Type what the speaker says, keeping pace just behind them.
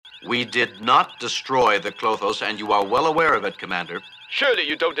We did not destroy the Clothos, and you are well aware of it, Commander. Surely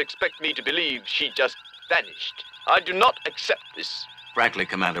you don't expect me to believe she just vanished. I do not accept this. Frankly,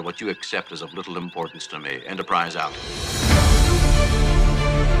 Commander, what you accept is of little importance to me. Enterprise out.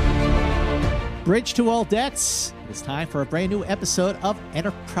 Bridge to all decks. It's time for a brand new episode of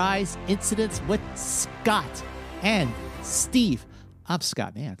Enterprise Incidents with Scott and Steve. I'm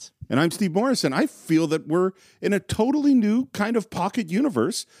Scott Mance. And I'm Steve Morrison. I feel that we're in a totally new kind of pocket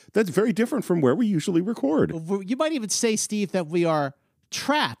universe that's very different from where we usually record. You might even say, Steve, that we are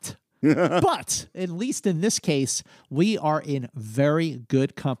trapped. But at least in this case, we are in very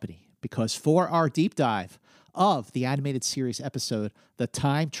good company because for our deep dive of the animated series episode, The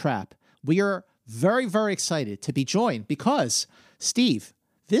Time Trap, we are very, very excited to be joined because, Steve,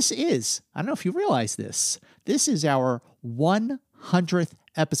 this is, I don't know if you realize this is our 100th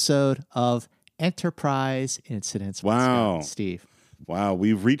episode of Enterprise Incidents. Wow. Scott, Steve. Wow,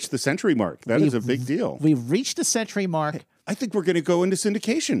 we've reached the century mark. That is a big deal. We've reached the century mark. I think we're going to go into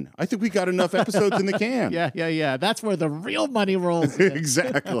syndication. I think we got enough episodes in the can. Yeah. That's where the real money rolls.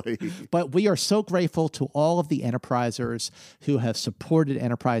 Exactly. But we are so grateful to all of the Enterprisers who have supported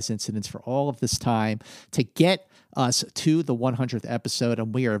Enterprise Incidents for all of this time to get us to the 100th episode.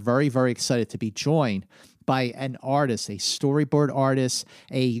 And we are very, very excited to be joined by an artist, a storyboard artist,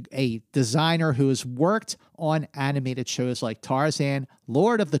 a designer who has worked on animated shows like Tarzan,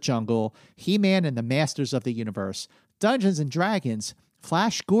 Lord of the Jungle, He-Man and the Masters of the Universe, Dungeons and Dragons,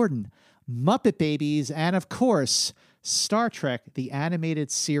 Flash Gordon, Muppet Babies, and of course, Star Trek, the animated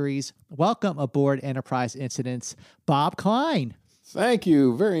series. Welcome aboard Enterprise Incidents, Bob Klein. Thank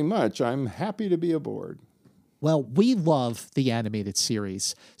you very much. I'm happy to be aboard. Well, we love the animated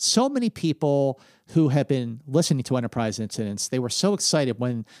series. So many people who have been listening to Enterprise Incidents, they were so excited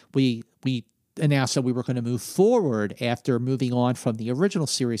when we announced that we were going to move forward after moving on from the original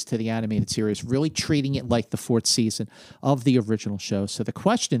series to the animated series, really treating it like the fourth season of the original show. So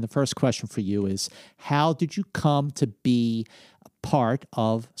the first question for you is, how did you come to be a part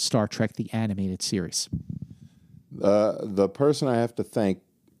of Star Trek, the animated series? The person I have to thank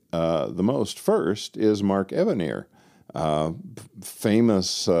the most first is Mark Evanier,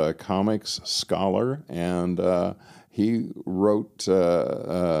 famous comics scholar, and he wrote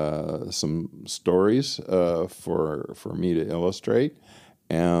some stories for me to illustrate,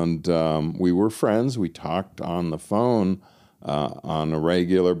 and we were friends. We talked on the phone on a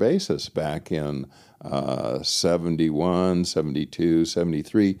regular basis back in 71, 72,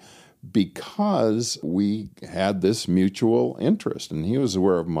 73, because we had this mutual interest, and he was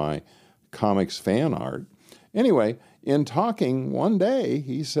aware of my comics fan art. Anyway, in talking one day,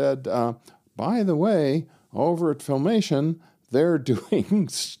 he said, by the way, over at Filmation, they're doing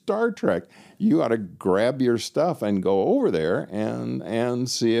Star Trek. You ought to grab your stuff and go over there and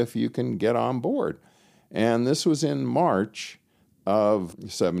see if you can get on board. And this was in March of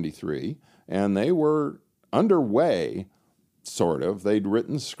 73, and they were underway, sort of. They'd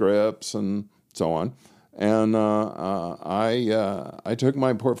written scripts and so on. And I took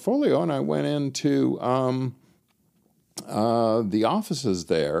my portfolio and I went into the offices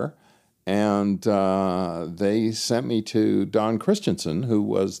there, and they sent me to Don Christensen, who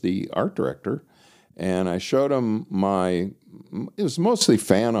was the art director, and I showed him it was mostly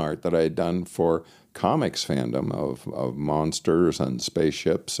fan art that I had done for comics fandom of monsters and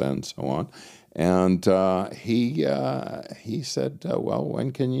spaceships and so on. And he said, well,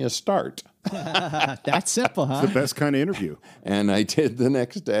 when can you start? That's simple, huh? It's the best kind of interview. And I did the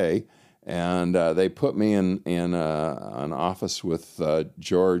next day, and they put me in an office with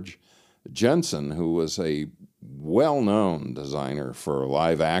George Jensen, who was a well-known designer for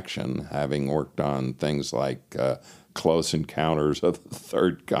live action, having worked on things like Close Encounters of the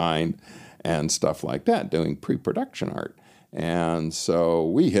Third Kind and stuff like that, doing pre-production art. And so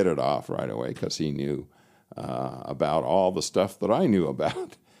we hit it off right away because he knew about all the stuff that I knew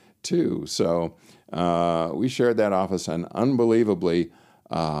about, too. So we shared that office, and unbelievably,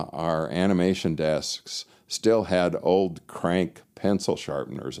 our animation desks still had old crank pencil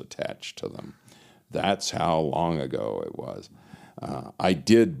sharpeners attached to them. That's how long ago it was. I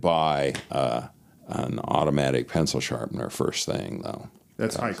did buy an automatic pencil sharpener first thing, though.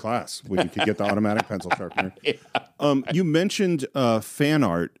 That's high class when you could get the automatic pencil sharpener. Yeah. You mentioned fan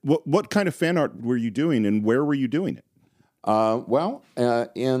art. What kind of fan art were you doing, and where were you doing it?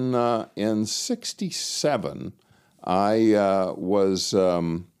 In 67, I was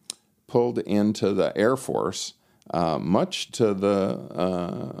pulled into the Air Force, much to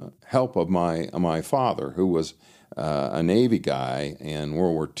the help of my father, who was a Navy guy in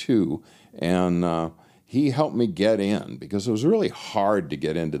World War II, and he helped me get in because it was really hard to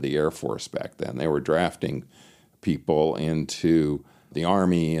get into the Air Force back then. They were drafting people into the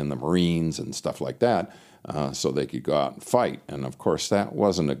Army and the Marines and stuff like that so they could go out and fight. And, of course, that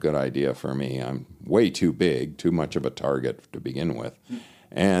wasn't a good idea for me. I'm way too big, too much of a target to begin with,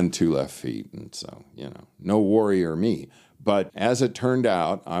 and 2 left feet. And so, no warrior me. But as it turned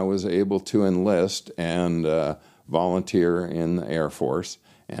out, I was able to enlist and volunteer in the Air Force,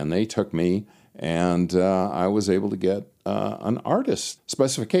 and they took me. And I was able to get an artist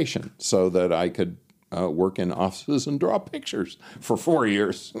specification so that I could work in offices and draw pictures for 4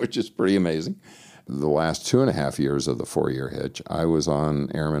 years, which is pretty amazing. The last 2.5 years of the 4-year hitch, I was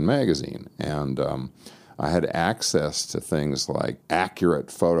on Airman Magazine, and I had access to things like accurate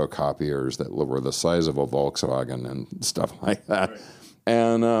photocopiers that were the size of a Volkswagen and stuff like that. Right.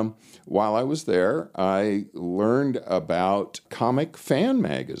 And while I was there, I learned about comic fan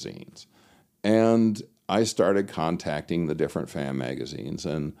magazines. And I started contacting the different fan magazines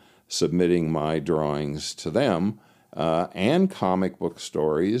and submitting my drawings to them and comic book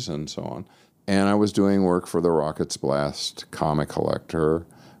stories and so on. And I was doing work for the Rockets Blast Comic Collector.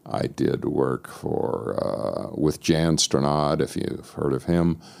 I did work with Jan Stranad, if you've heard of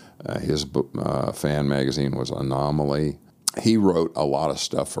him. His fan magazine was Anomaly. He wrote a lot of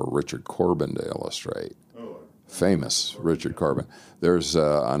stuff for Richard Corbin to illustrate. Famous Richard Corbin. There's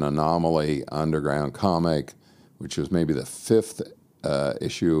an Anomaly underground comic, which was maybe the 5th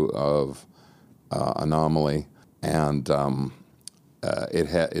issue of Anomaly, and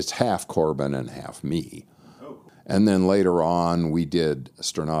it's half Corbin and half me. And then later on,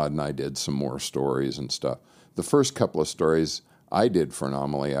 Stranad and I did some more stories and stuff. The first couple of stories I did for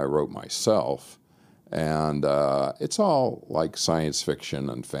Anomaly, I wrote myself, and it's all like science fiction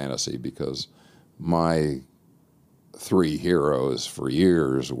and fantasy because my 3 heroes for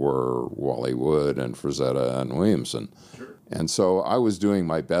years were Wally Wood and Frazetta and Williamson. Sure. And so I was doing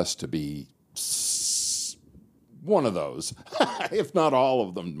my best to be one of those, if not all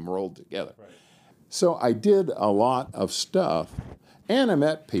of them rolled together. Right. So I did a lot of stuff, and I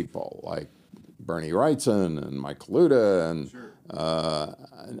met people like Bernie Wrightson and Mike Kaluta, and sure.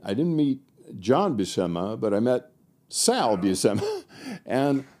 I didn't meet John Buscema, but I met Sal Buscema.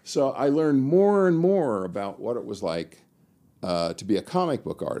 And so I learned more and more about what it was like to be a comic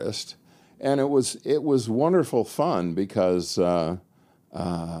book artist. And it was wonderful fun because we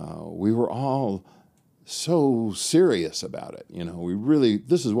were all so serious about it.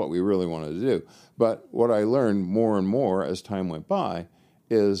 This is what we really wanted to do. But what I learned more and more as time went by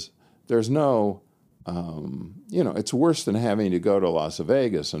is there's no, it's worse than having to go to Las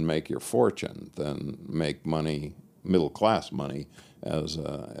Vegas and make your fortune than make money, middle-class money, as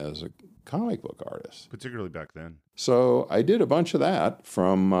a comic book artist. Particularly back then. So I did a bunch of that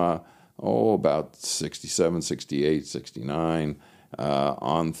from, about 67, 68, 69,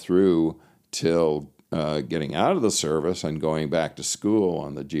 on through till getting out of the service and going back to school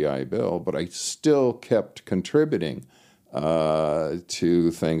on the GI Bill, but I still kept contributing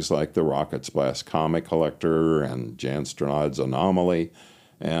to things like the Rockets Blast Comic Collector and Jan Stranad's Anomaly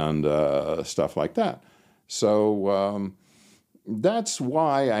and stuff like that. So that's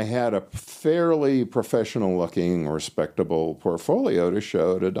why I had a fairly professional-looking, respectable portfolio to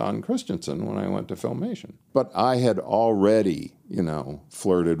show to Don Christensen when I went to Filmation. But I had already,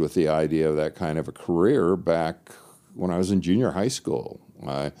 flirted with the idea of that kind of a career back when I was in junior high school.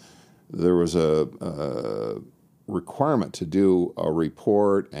 There was a requirement to do a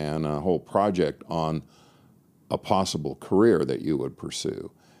report and a whole project on a possible career that you would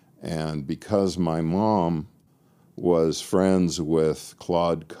pursue. And because my mom was friends with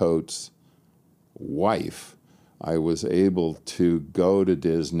Claude Coates' wife, I was able to go to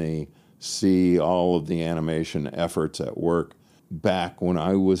Disney, see all of the animation efforts at work back when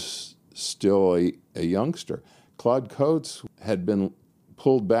I was still a youngster. Claude Coates had been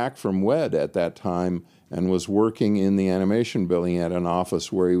pulled back from WED at that time and was working in the animation building at an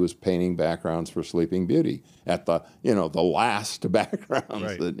office where he was painting backgrounds for Sleeping Beauty at the last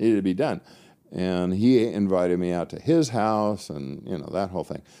backgrounds that needed to be done. And he invited me out to his house and, that whole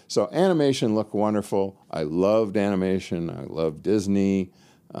thing. So animation looked wonderful. I loved animation. I loved Disney.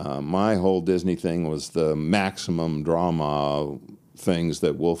 My whole Disney thing was the maximum drama things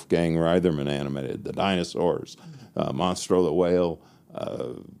that Wolfgang Reitherman animated, the dinosaurs, Monstro the Whale.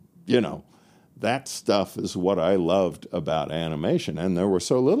 That stuff is what I loved about animation, and there was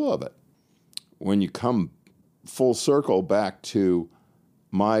so little of it. When you come full circle back to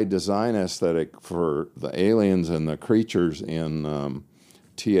my design aesthetic for the aliens and the creatures in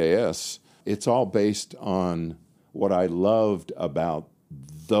TAS, it's all based on what I loved about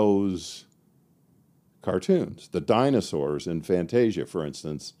those cartoons. The dinosaurs in Fantasia, for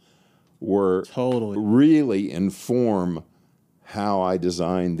instance, were Totally. really inform how I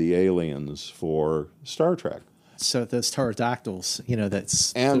designed the aliens for Star Trek. So those pterodactyls,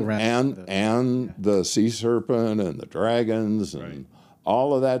 that's flew And around. and the sea serpent and the dragons and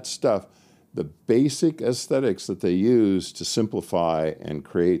all of that stuff. The basic aesthetics that they use to simplify and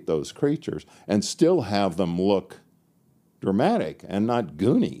create those creatures and still have them look dramatic and not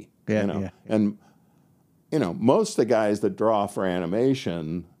goony. Yeah. And most of the guys that draw for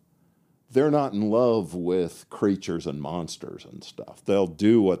animation, they're not in love with creatures and monsters and stuff. They'll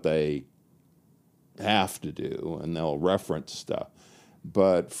do what they have to do, and they'll reference stuff.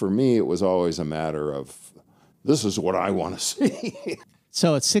 But for me, it was always a matter of, this is what I want to see.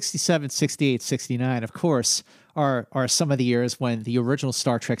 So it's 67, 68, 69, of course, are some of the years when the original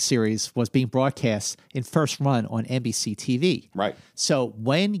Star Trek series was being broadcast in first run on NBC TV. Right. So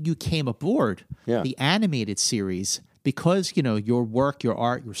when you came aboard the animated series, because, your work, your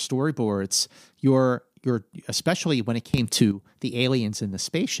art, your storyboards, your especially when it came to the aliens and the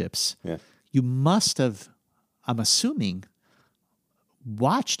spaceships, you must have, I'm assuming,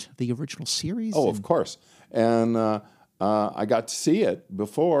 watched the original series. Oh, of course. And I got to see it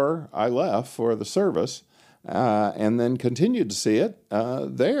before I left for the service, and then continued to see it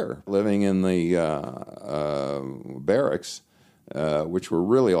there, living in the barracks, which were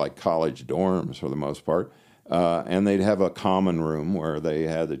really like college dorms for the most part. And they'd have a common room where they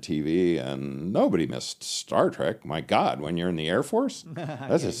had the TV, and nobody missed Star Trek. My God, when you're in the Air Force,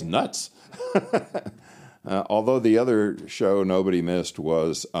 that's just nuts. Although the other show nobody missed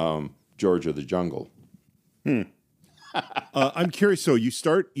was George of the Jungle. I'm curious. So you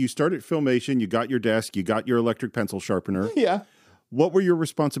start at Filmation. You got your desk. You got your electric pencil sharpener. Yeah. What were your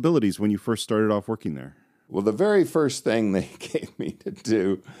responsibilities when you first started off working there? Well, the very first thing they gave me to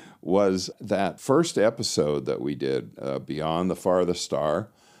do was that first episode that we did, Beyond the Farthest Star,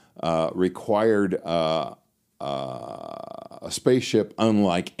 required a spaceship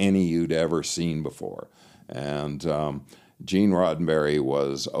unlike any you'd ever seen before. And Gene Roddenberry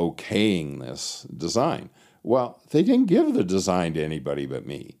was okaying this design. Well, they didn't give the design to anybody but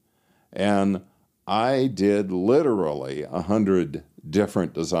me. And I did literally 100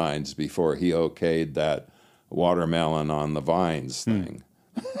 different designs before he okayed that watermelon on the vines thing,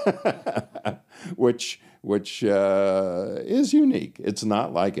 which is unique. It's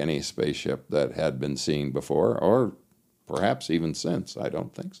not like any spaceship that had been seen before, or perhaps even since. I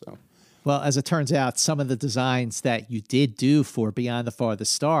don't think so. Well, as it turns out, some of the designs that you did do for Beyond the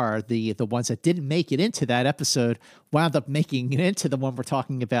Farthest Star, the ones that didn't make it into that episode, wound up making it into the one we're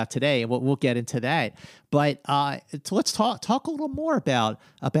talking about today, and we'll get into that. But let's talk a little more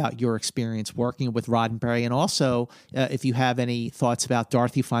about your experience working with Roddenberry, and also if you have any thoughts about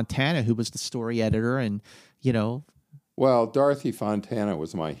Dorothy Fontana, who was the story editor, and Well, Dorothy Fontana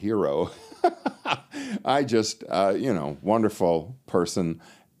was my hero. I just, wonderful person.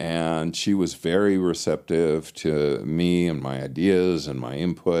 And she was very receptive to me and my ideas and my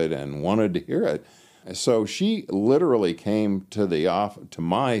input and wanted to hear it. So she literally came to to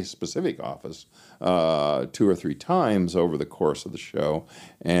my specific office 2 or 3 times over the course of the show,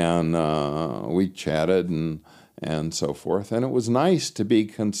 and we chatted and so forth. And it was nice to be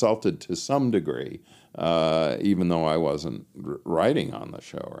consulted to some degree, even though I wasn't writing on the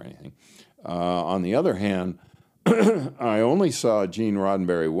show or anything. On the other hand, I only saw Gene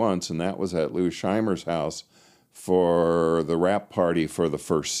Roddenberry once, and that was at Lou Scheimer's house for the wrap party for the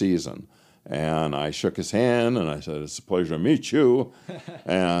first season. And I shook his hand, and I said, "It's a pleasure to meet you."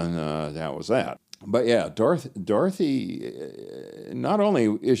 And that was that. But yeah, Dorothy, not only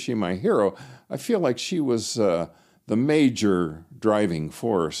is she my hero, I feel like she was the major driving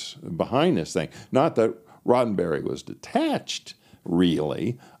force behind this thing. Not that Roddenberry was detached,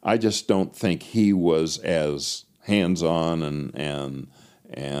 really. I just don't think he was as hands-on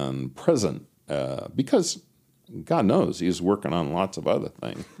and present because God knows he's working on lots of other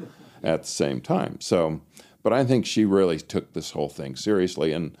things at the same time. So, but I think she really took this whole thing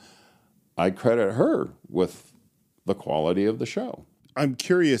seriously, and I credit her with the quality of the show. I'm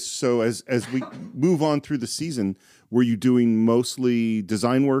curious. So as we move on through the season, were you doing mostly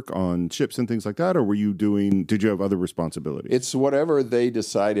design work on ships and things like that, or did you have other responsibilities? It's whatever they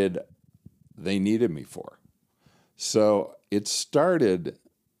decided they needed me for. So it started,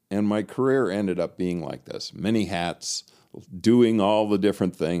 and my career ended up being like this: many hats, doing all the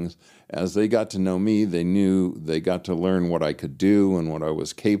different things. As they got to know me, they got to learn what I could do and what I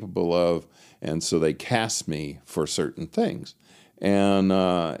was capable of, and so they cast me for certain things. And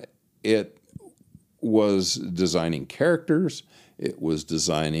it was designing characters, It was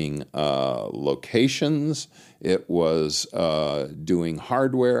designing locations. It was doing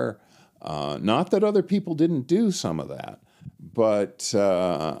hardware. Not that other people didn't do some of that, but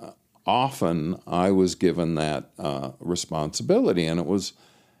often I was given that responsibility, and it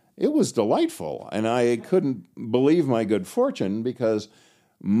was delightful. And I couldn't believe my good fortune, because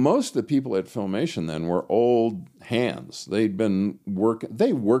most of the people at Filmation then were old hands. They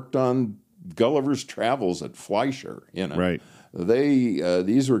worked on Gulliver's Travels at Fleischer, Right.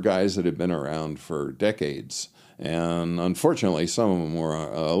 These were guys that had been around for decades, and unfortunately, some of them were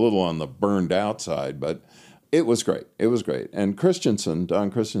a little on the burned out side. But it was great. It was great. And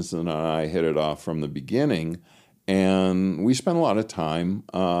Don Christensen, and I hit it off from the beginning, and we spent a lot of time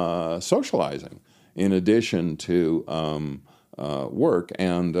socializing in addition to work,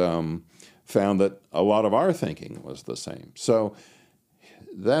 and found that a lot of our thinking was the same. So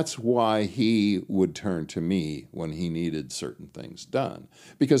that's why he would turn to me when he needed certain things done,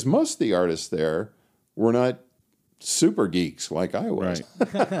 because most of the artists there were not super geeks like I was.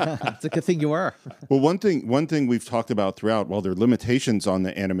 Right. It's a good thing you were. Well, one thing we've talked about throughout, while there are limitations on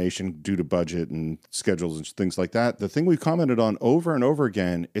the animation due to budget and schedules and things like that, the thing we've commented on over and over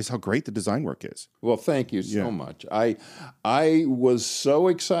again is how great the design work is. Well, thank you so much. I was so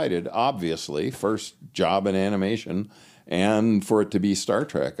excited, obviously, first job in animation, and for it to be Star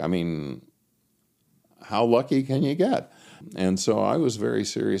Trek. I mean, how lucky can you get? And so I was very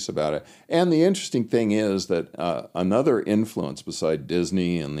serious about it. And the interesting thing is that another influence beside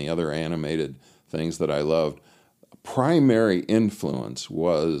Disney and the other animated things that I loved, primary influence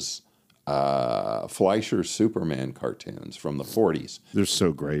was Fleischer's Superman cartoons from the 40s. They're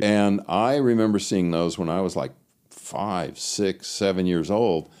so great. And I remember seeing those when I was like 5, 6, 7 years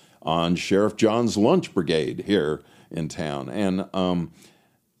old on Sheriff John's Lunch Brigade here in town. And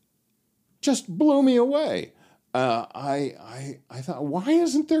just blew me away. I thought, why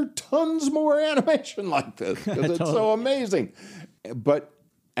isn't there tons more animation like this? Because it's so amazing. But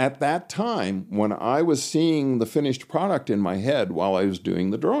at that time, when I was seeing the finished product in my head while I was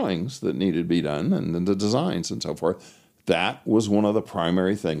doing the drawings that needed to be done and the designs and so forth, that was one of the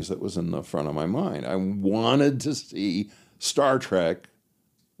primary things that was in the front of my mind. I wanted to see Star Trek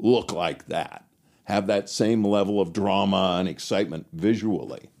look like that, have that same level of drama and excitement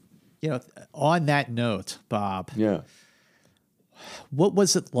visually. On that note, Bob, Yeah. what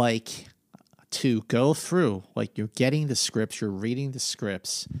was it like to go through, like you're getting the scripts, you're reading the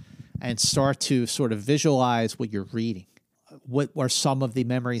scripts, and start to sort of visualize what you're reading? What are some of the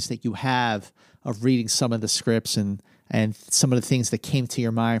memories that you have of reading some of the scripts and some of the things that came to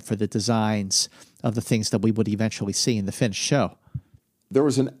your mind for the designs of the things that we would eventually see in the finished show? There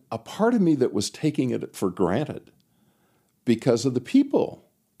was a part of me that was taking it for granted because of the people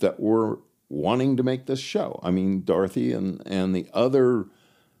that were wanting to make this show. I mean, Dorothy and the other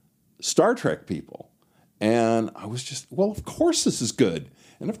Star Trek people. And I was just, well, of course this is good.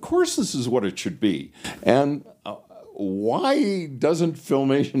 And of course this is what it should be. And why doesn't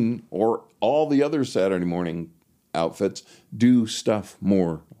Filmation or all the other Saturday morning outfits do stuff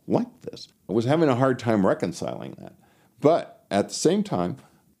more like this? I was having a hard time reconciling that. But at the same time,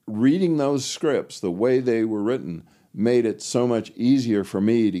 reading those scripts, the way they were written, made it so much easier for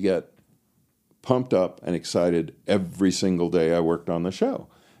me to get pumped up and excited every single day I worked on the show.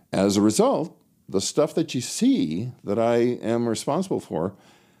 As a result, the stuff that you see that I am responsible for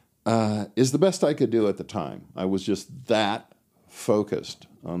is the best I could do at the time. I was just that focused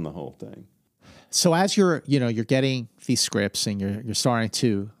on the whole thing. So as you're getting these scripts and you're starting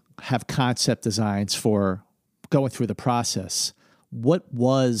to have concept designs for going through the process, what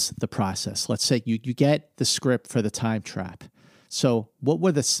was the process? Let's say you get the script for the time trap. So what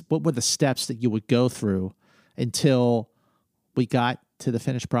were the steps that you would go through until we got to the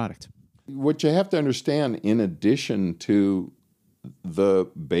finished product? What you have to understand, in addition to the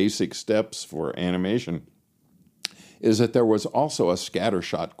basic steps for animation, is that there was also a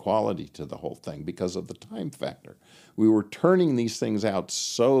scattershot quality to the whole thing because of the time factor. We were turning these things out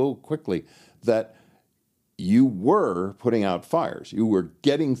so quickly that you were putting out fires. You were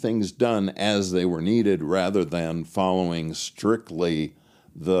getting things done as they were needed rather than following strictly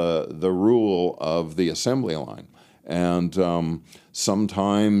the rule of the assembly line. And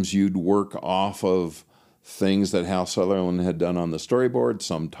sometimes you'd work off of things that Hal Sutherland had done on the storyboard.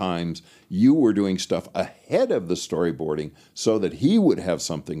 Sometimes you were doing stuff ahead of the storyboarding so that he would have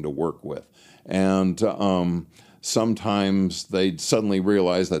something to work with. And sometimes they'd suddenly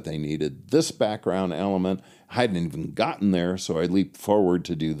realize that they needed this background element. I hadn't even gotten there, so I leaped forward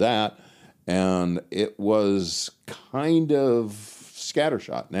to do that. And it was kind of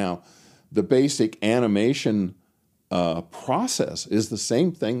scattershot. Now, the basic animation process is the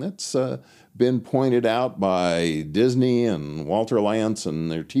same thing that's been pointed out by Disney and Walter Lantz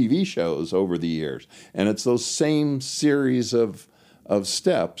and their TV shows over the years. And it's those same series of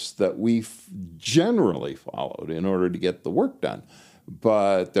steps that we've generally followed in order to get the work done.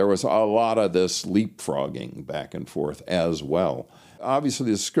 But there was a lot of this leapfrogging back and forth as well.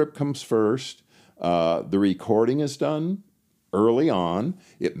 Obviously, the script comes first. The recording is done early on.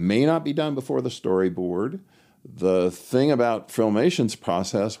 It may not be done before the storyboard. The thing about Filmation's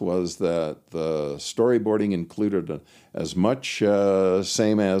process was that the storyboarding included as much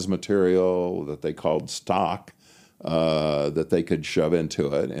same as material that they called stock that they could shove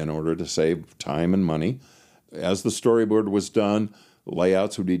into it in order to save time and money. As the storyboard was done,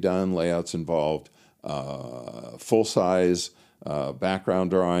 layouts would be done. Layouts involved full-size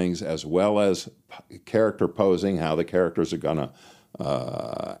background drawings as well as character posing, how the characters are going to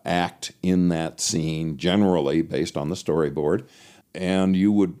act in that scene, generally based on the storyboard. And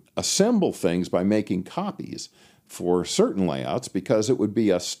you would assemble things by making copies for certain layouts because it would be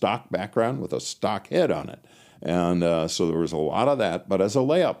a stock background with a stock head on it. And so there was a lot of that. But as a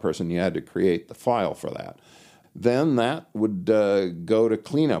layout person, you had to create the file for that. Then that would go to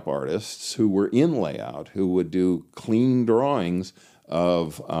cleanup artists who were in layout, who would do clean drawings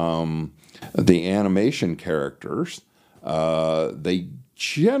of the animation characters. They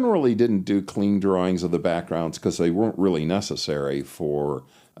generally didn't do clean drawings of the backgrounds because they weren't really necessary for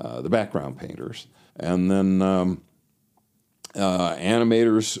the background painters. And then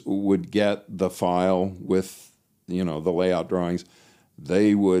animators would get the file with, the layout drawings.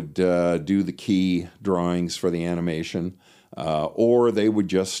 They would do the key drawings for the animation, or they would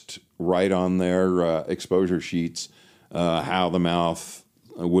just write on their exposure sheets how the mouth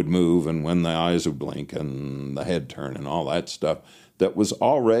would move and when the eyes would blink and the head turn and all that stuff that was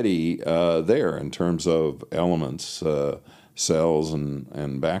already there in terms of elements, cells,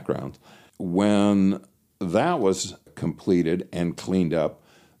 and backgrounds. When that was completed and cleaned up,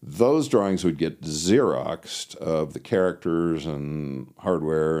 those drawings would get Xeroxed of the characters and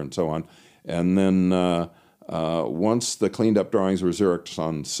hardware and so on. And then once the cleaned up drawings were Xeroxed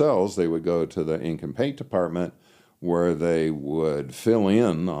on cells, they would go to the ink and paint department where they would fill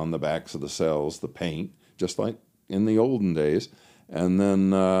in on the backs of the cells the paint, just like in the olden days. And then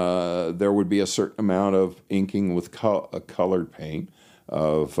there would be a certain amount of inking with colored paint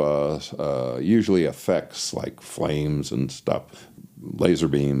of usually effects like flames and stuff, laser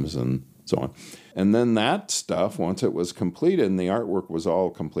beams and so on. And then that stuff, once it was completed and the artwork was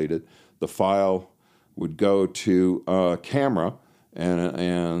all completed, the file would go to camera,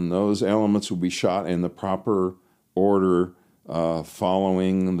 and those elements would be shot in the proper order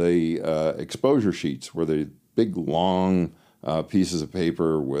following the exposure sheets, where the big, long pieces of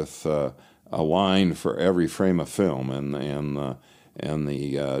paper with a line for every frame of film, and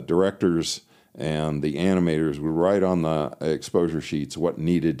the directors and the animators would write on the exposure sheets what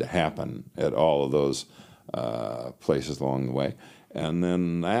needed to happen at all of those places along the way. And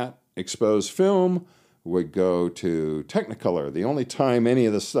then that exposed film would go to Technicolor, the only time any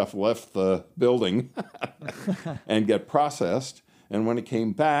of this stuff left the building, and get processed. And when it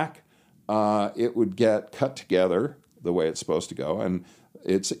came back, it would get cut together the way it's supposed to go. And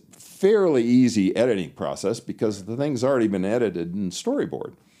it's a fairly easy editing process because the thing's already been edited in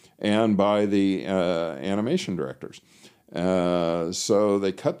storyboard and by the animation directors. So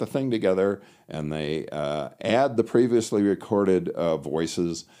they cut the thing together, and they add the previously recorded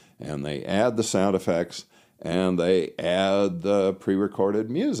voices, and they add the sound effects, and they add the pre-recorded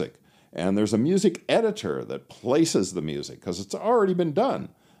music. And there's a music editor that places the music because it's already been done.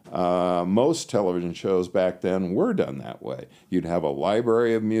 Most television shows back then were done that way. You'd have a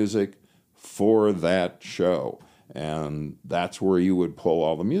library of music for that show, and that's where you would pull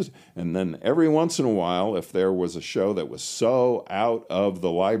all the music. And then every once in a while, if there was a show that was so out of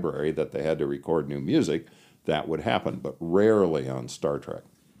the library that they had to record new music, that would happen, but rarely on Star Trek.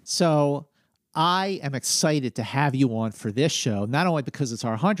 So I am excited to have you on for this show, not only because it's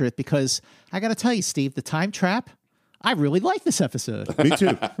our 100th, because I got to tell you, Steve, the time trap, I really like this episode. Me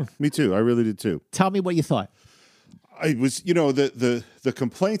too. Me too. I really did too. Tell me what you thought. I was, the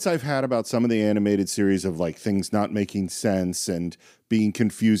complaints I've had about some of the animated series of like things not making sense and being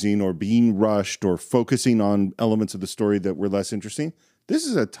confusing or being rushed or focusing on elements of the story that were less interesting. This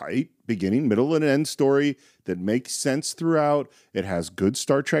is a tight beginning, middle, and end story that makes sense throughout. It has good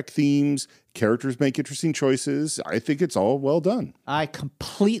Star Trek themes. Characters make interesting choices. I think it's all well done. I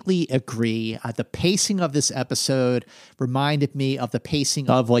completely agree. The pacing of this episode reminded me of the pacing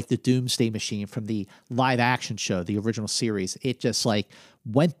of like the Doomsday Machine from the live action show, the original series. It just like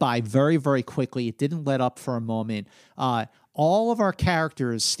went by very, very quickly. It didn't let up for a moment. All of our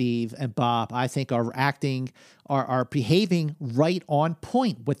characters, Steve and Bob, I think are behaving right on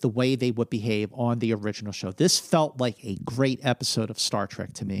point with the way they would behave on the original show. This felt like a great episode of Star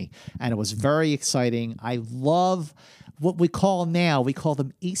Trek to me, and it was very exciting. I love what we call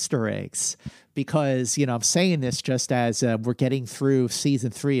them Easter eggs, because, I'm saying this just as we're getting through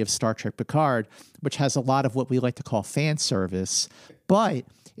season 3 of Star Trek Picard, which has a lot of what we like to call fan service, but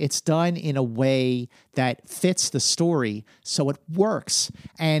it's done in a way that fits the story, so it works.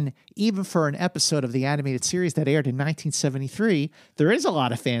 And even for an episode of the animated series that aired in 1973, there is a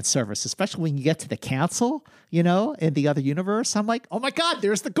lot of fan service, especially when you get to the council, in the other universe. I'm like, oh my God,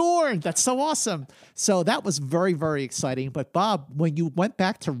 there's the Gorn. That's so awesome. So that was very, very exciting. But Bob, when you went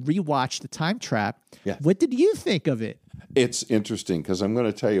back to rewatch The Time Trap, what did you think of it? It's interesting because I'm going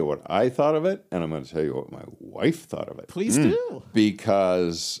to tell you what I thought of it, and I'm going to tell you what my wife thought of it. Please do.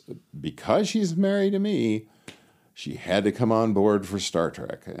 Because she's married to me, she had to come on board for Star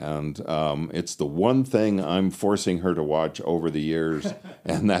Trek. And it's the one thing I'm forcing her to watch over the years,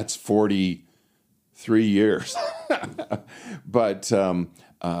 and that's 43 years. But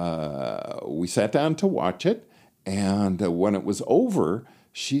we sat down to watch it, and when it was over,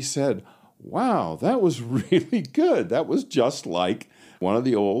 she said, wow, that was really good. That was just like one of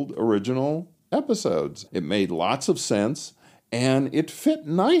the old original episodes. It made lots of sense, and it fit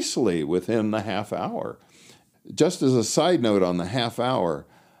nicely within the half hour. Just as a side note on the half hour,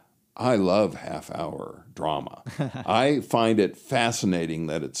 I love half-hour drama. I find it fascinating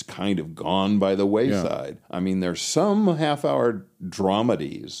that it's kind of gone by the wayside. Yeah. I mean, there's some half-hour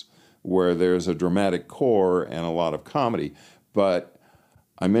dramedies where there's a dramatic core and a lot of comedy, but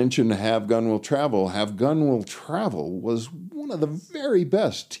I mentioned Have Gun Will Travel. Have Gun Will Travel was one of the very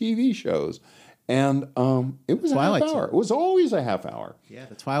best TV shows. And it was Twilight a half hour. It was always a half hour. Yeah,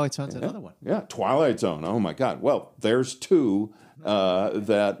 the Twilight Zone's another one. Yeah, Twilight Zone. Oh, my God. Well, there's two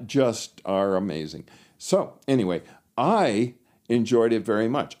that just are amazing. So, anyway, I enjoyed it very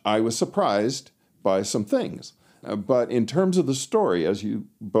much. I was surprised by some things. But in terms of the story, as you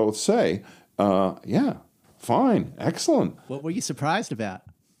both say, yeah, fine, excellent. What were you surprised about?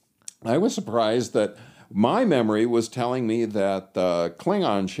 I was surprised that my memory was telling me that the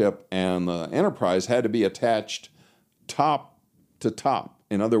Klingon ship and the Enterprise had to be attached top to top.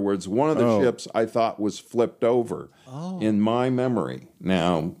 In other words, one of the ships I thought was flipped over in my memory.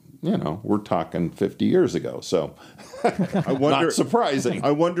 Now, we're talking 50 years ago, so not surprising. I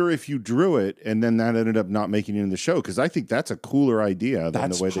wonder if you drew it and then that ended up not making it in the show, because I think that's a cooler idea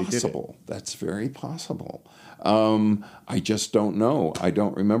than the way they did it. That's very possible. I just don't know. I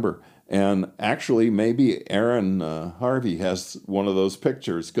don't remember. And actually, maybe Aaron Harvey has one of those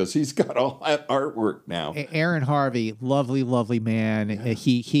pictures because he's got all that artwork now. Aaron Harvey, lovely, lovely man. Yeah.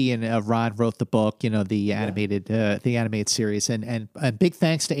 He and Ron wrote the book, the animated series, and big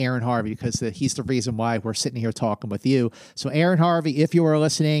thanks to Aaron Harvey because he's the reason why we're sitting here talking with you. So Aaron Harvey, if you are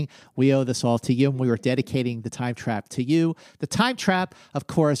listening, we owe this all to you, and we are dedicating The Time Trap to you. The Time Trap, of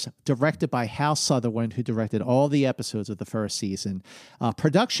course, directed by Hal Sutherland, who directed all the episodes of the first season.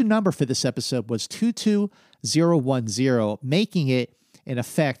 Production number for this episode was 22010, making it, in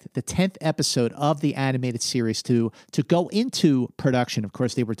effect, the 10th episode of the animated series to go into production. Of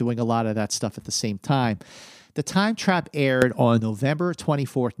course, they were doing a lot of that stuff at the same time. The Time Trap aired on November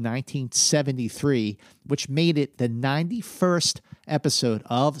 24th, 1973, which made it the 91st episode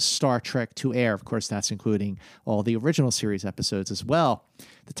of Star Trek to air. Of course, that's including all the original series episodes as well.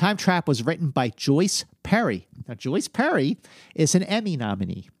 The Time Trap was written by Joyce Perry. Now, Joyce Perry is an Emmy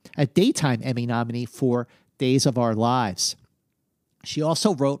nominee, a daytime Emmy nominee for Days of Our Lives. She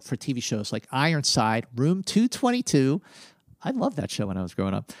also wrote for TV shows like Ironside, Room 222. I loved that show when I was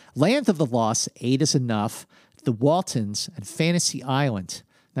growing up. Land of the Lost, 8 is Enough, The Waltons, and Fantasy Island.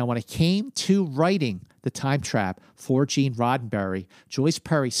 Now, when it came to writing The Time Trap for Gene Roddenberry, Joyce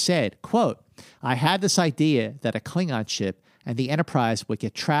Perry said, quote, "I had this idea that a Klingon ship and the Enterprise would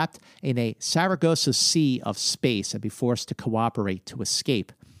get trapped in a Saragossa sea of space and be forced to cooperate to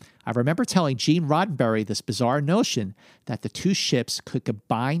escape. I remember telling Gene Roddenberry this bizarre notion that the two ships could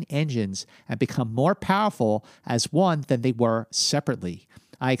combine engines and become more powerful as one than they were separately.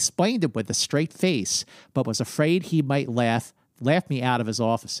 I explained it with a straight face, but was afraid he might laugh me out of his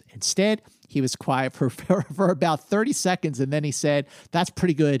office. Instead, he was quiet for about 30 seconds, and then he said, 'That's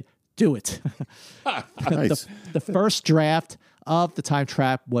pretty good. Do it.'" Nice. The first draft of The Time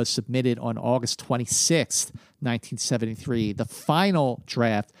Trap was submitted on August 26th, 1973. The final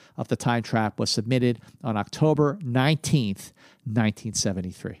draft of The Time Trap was submitted on October 19th,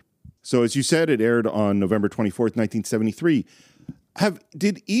 1973. So as you said, it aired on November 24th, 1973.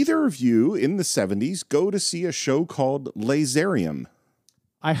 Did either of you in the 70s go to see a show called Laserium?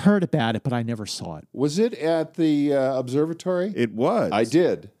 I heard about it, but I never saw it. Was it at the observatory? It was. I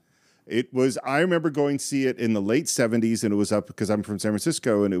did. It was. I remember going to see it in the late 70s, and it was up because I'm from San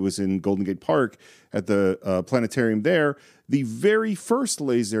Francisco, and it was in Golden Gate Park at the planetarium there. The very first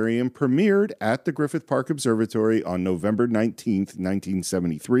Laserium premiered at the Griffith Park Observatory on November 19th,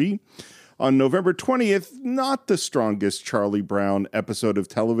 1973. On November 20th, not the strongest Charlie Brown episode of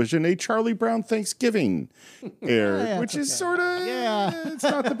television, a Charlie Brown Thanksgiving aired, which is sort of, it's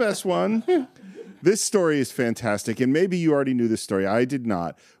not the best one. This story is fantastic, and maybe you already knew this story. I did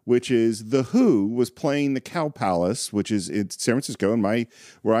not, which is The Who was playing the Cow Palace, which is in San Francisco,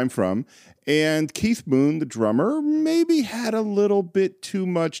 where I'm from, and Keith Moon, the drummer, maybe had a little bit too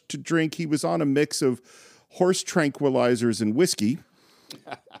much to drink. He was on a mix of horse tranquilizers and whiskey.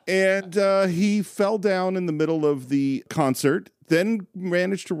 And he fell down in the middle of the concert, then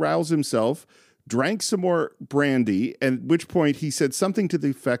managed to rouse himself, drank some more brandy, at which point he said something to the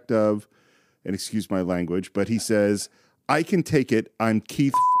effect of, and excuse my language, but he says, "I can take it. I'm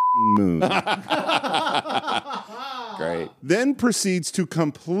Keith Moon." Great. Then proceeds to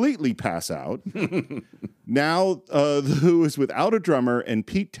completely pass out. Now The Who is without a drummer, and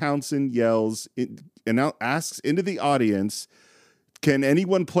Pete Townsend yells and now asks into the audience, "Can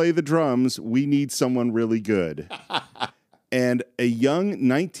anyone play the drums? We need someone really good." And a young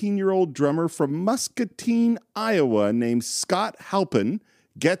 19-year-old drummer from Muscatine, Iowa, named Scott Halpin,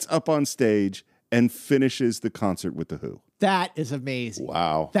 gets up on stage and finishes the concert with The Who. That is amazing.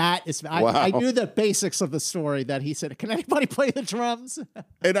 Wow. That is. I knew the basics of the story that he said, "Can anybody play the drums?"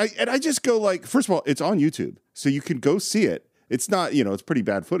 And I just go like, first of all, it's on YouTube, so you can go see it. It's not, it's pretty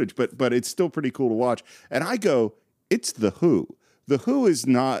bad footage, but it's still pretty cool to watch. And I go, it's The Who. The Who is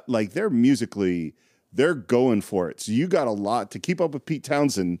not like they're going for it. So you got a lot to keep up with Pete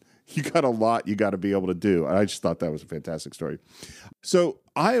Townsend. You got a lot you got to be able to do. And I just thought that was a fantastic story. So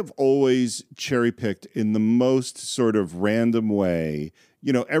I have always cherry picked in the most sort of random way.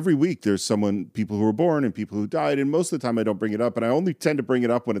 Every week there's people who were born and people who died. And most of the time I don't bring it up. And I only tend to bring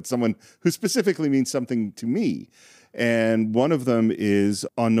it up when it's someone who specifically means something to me. And one of them is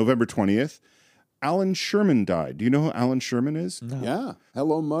on November 20th. Alan Sherman died. Do you know who Alan Sherman is? No. Yeah.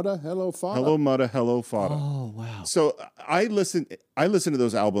 Hello, Mudda. Hello, Fada. Hello, Mudda. Hello, Fada. Oh, wow. So I listen to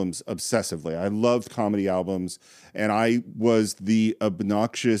those albums obsessively. I loved comedy albums, and I was the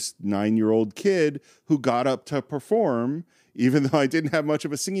obnoxious 9-year-old kid who got up to perform, even though I didn't have much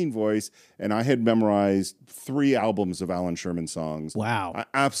of a singing voice, and I had memorized 3 albums of Alan Sherman songs. Wow. I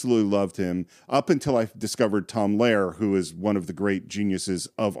absolutely loved him up until I discovered Tom Lehrer, who is one of the great geniuses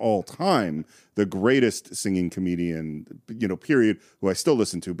of all time, the greatest singing comedian, period, who I still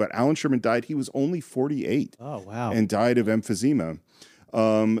listen to. But Alan Sherman died. He was only 48. Oh, wow. And died of emphysema.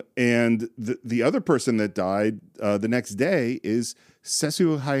 And the other person that died the next day is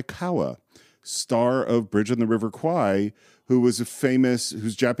Sesu Hayakawa, star of Bridge on the River Kwai, who's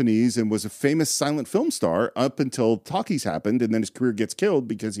Japanese and was a famous silent film star up until talkies happened, and then his career gets killed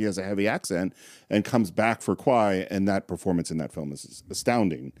because he has a heavy accent and comes back for Kwai, and that performance in that film is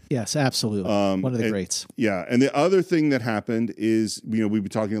astounding. Yes, absolutely. One of the greats. Yeah, and the other thing that happened is, we've been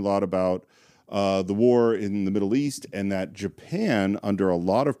talking a lot about the war in the Middle East, and that Japan, under a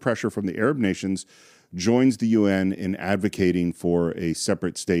lot of pressure from the Arab nations, joins the UN in advocating for a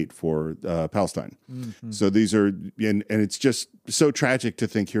separate state for Palestine. Mm-hmm. So these are, and it's just so tragic to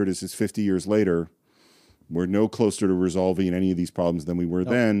think here it is 50 years later, we're no closer to resolving any of these problems than we were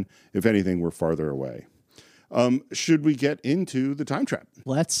then. If anything, we're farther away. Should we get into the time trap?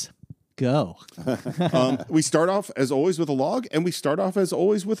 Let's go. We start off, as always, with a log, and we start off, as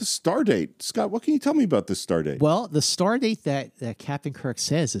always, with a star date. Scott, what can you tell me about this star date? Well, the star date that Captain Kirk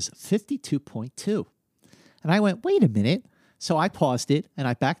says is 52.2. And I went, wait a minute. So I paused it, and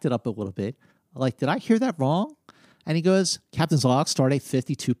I backed it up a little bit. Like, did I hear that wrong? And he goes, Captain's log, star date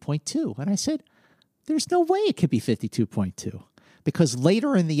 52.2. And I said, there's no way it could be 52.2. Because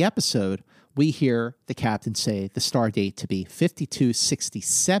later in the episode, we hear the captain say the star date to be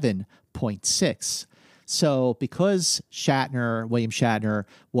 5267.6. So because William Shatner,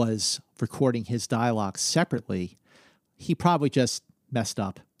 was recording his dialogue separately, he probably just messed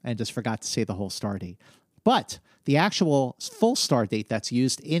up and just forgot to say the whole star date. But the actual full star date that's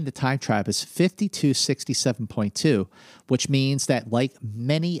used in the time trap is 5267.2, which means that, like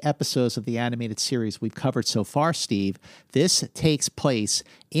many episodes of the animated series we've covered so far, Steve, this takes place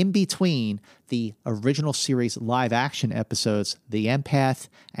in between the original series live action episodes, The Empath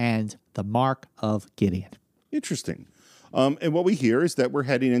and The Mark of Gideon. Interesting. And what we hear is that we're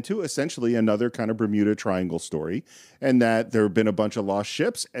heading into essentially another kind of Bermuda Triangle story, and that there have been a bunch of lost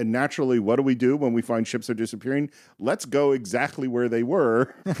ships. And naturally, what do we do when we find ships are disappearing? Let's go exactly where they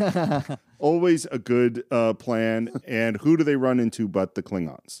were. Always a good plan. And who do they run into but the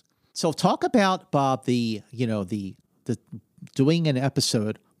Klingons? So talk about, Bob, the doing an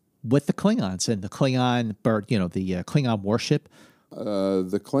episode with the Klingons and the Klingon bird, the Klingon warship.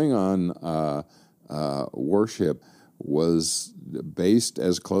 The Klingon warship was based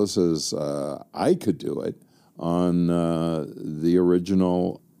as close as I could do it on the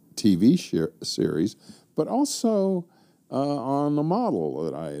original TV series, but also on the model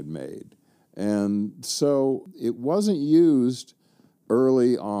that I had made. And so it wasn't used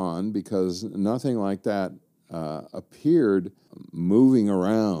early on because nothing like that appeared moving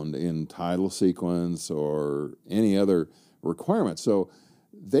around in title sequence or any other requirement. So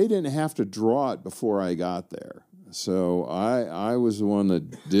they didn't have to draw it before I got there. So I was the one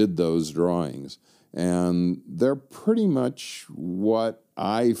that did those drawings. And they're pretty much what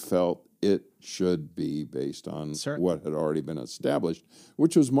I felt it should be based on what had already been established,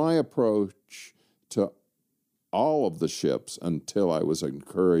 which was my approach to all of the ships until I was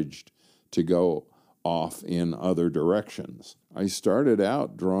encouraged to go off in other directions. I started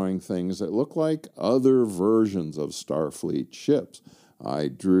out drawing things that looked like other versions of Starfleet ships. I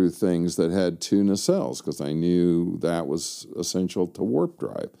drew things that had 2 nacelles because I knew that was essential to warp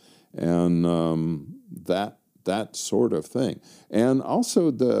drive, and that sort of thing. And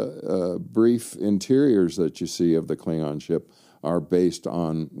also the brief interiors that you see of the Klingon ship are based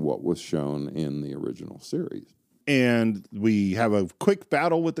on what was shown in the original series. And we have a quick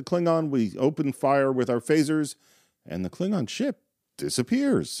battle with the Klingon. We open fire with our phasers, and the Klingon ship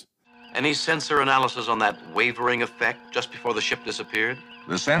disappears. Any sensor analysis on that wavering effect just before the ship disappeared?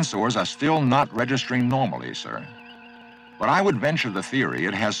 The sensors are still not registering normally, sir. But I would venture the theory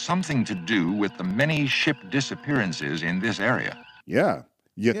it has something to do with the many ship disappearances in this area. Yeah.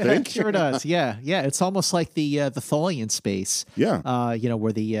 You think? It sure does. Yeah. It's almost like the Tholian space. Yeah.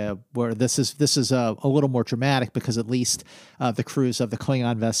 Where this is a little more dramatic because at least the crews of the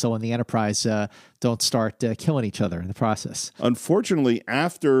Klingon vessel and the Enterprise don't start killing each other in the process. Unfortunately,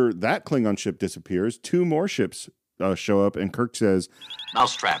 after that Klingon ship disappears, 2 more ships show up, and Kirk says,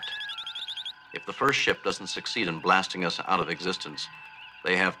 Mousetrapped. If the first ship doesn't succeed in blasting us out of existence,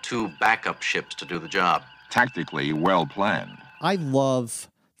 they have 2 backup ships to do the job. Tactically well planned. I love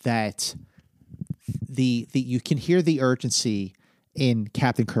that the you can hear the urgency in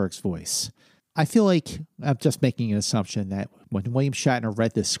Captain Kirk's voice. I feel like I'm just making an assumption that when William Shatner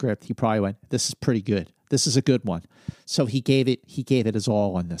read this script, he probably went, "This is pretty good. This is a good one." So he gave it his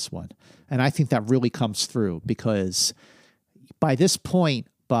all on this one. And I think that really comes through because by this point,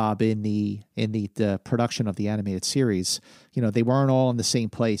 Bob, in the production of the animated series, they weren't all in the same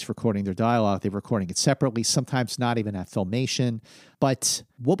place recording their dialogue. They were recording it separately, sometimes not even at Filmation. But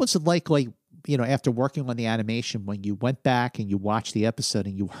what was it like, after working on the animation, when you went back and you watched the episode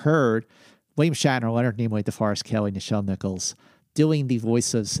and you heard William Shatner, Leonard Nimoy, DeForest Kelley, Nichelle Nichols doing the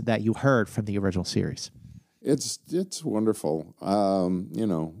voices that you heard from the original series? It's wonderful.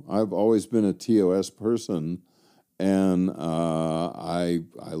 I've always been a TOS person, and I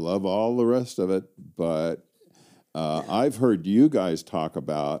love all the rest of it, but I've heard you guys talk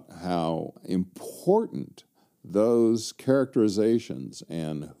about how important those characterizations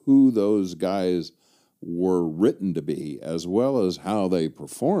and who those guys were written to be, as well as how they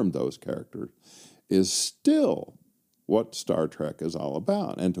performed those characters, is still what Star Trek is all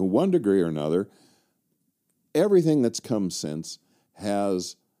about. And to one degree or another, everything that's come since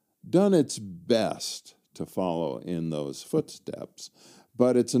has done its best to follow in those footsteps.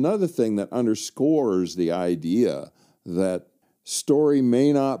 But it's another thing that underscores the idea that story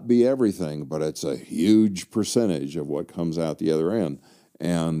may not be everything, but it's a huge percentage of what comes out the other end.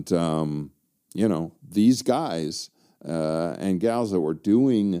 And, these guys and gals that were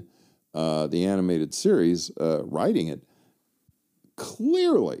doing the animated series, writing it,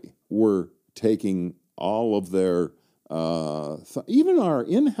 clearly were taking all of their even our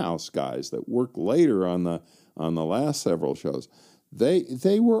in-house guys that worked later on the last several shows,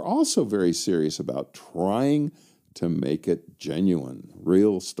 they were also very serious about trying to make it genuine,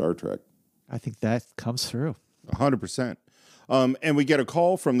 real Star Trek. I think that comes through 100%. And we get a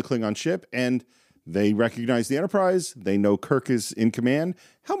call from the Klingon ship, and they recognize the Enterprise. They know Kirk is in command.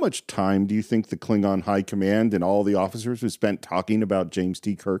 How much time do you think the Klingon High Command and all the officers have spent talking about James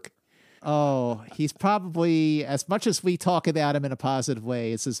T. Kirk? Oh, he's probably, as much as we talk about him in a positive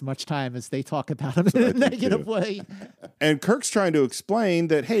way, it's as much time as they talk about him in a negative way. And Kirk's trying to explain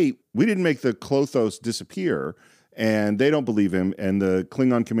that, hey, we didn't make the Klothos disappear. and they don't believe him. And the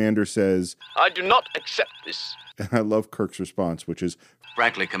Klingon commander says, I do not accept this. and I love Kirk's response, which is,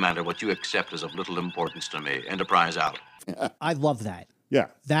 Frankly, Commander, what you accept is of little importance to me. Enterprise out. I love that. yeah,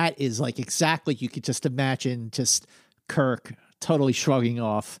 That is like exactly, you could just imagine just Kirk totally shrugging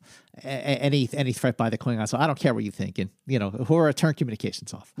off any threat by the Klingons. So I don't care what you think. And, who are turn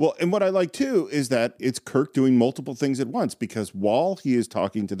communications off. Well, and what I like too is that it's Kirk doing multiple things at once, because while he is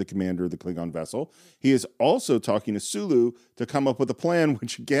talking to the commander of the Klingon vessel, he is also talking to Sulu to come up with a plan,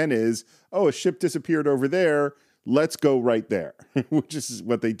 which again is, a ship disappeared over there. Let's go right there, which is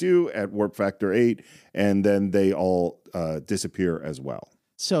what they do at Warp Factor 8. And then they all disappear as well.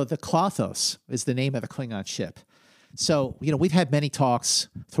 So the Klothos is the name of the Klingon ship. So, we've had many talks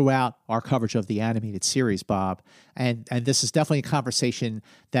throughout our coverage of the animated series, Bob, and this is definitely a conversation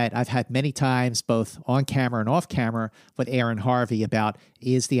that I've had many times, both on camera and off camera, with Aaron Harvey about,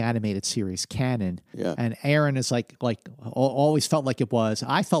 is the animated series canon? Yeah. And Aaron is like always felt like it was.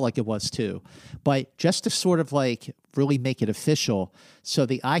 I felt like it was too. But just to sort of really make it official, so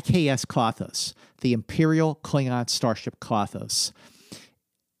the IKS Klothos, the Imperial Klingon Starship Klothos,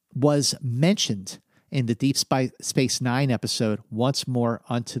 was mentioned in the Deep Space Nine episode, Once More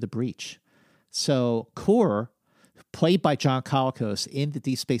Unto the Breach. So Kor, played by John Colicos in the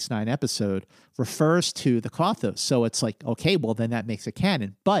Deep Space Nine episode, refers to the Klothos. So it's like, okay, well, then that makes it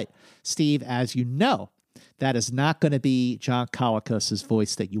canon. But, Steve, as you know, that is not going to be John Colicos'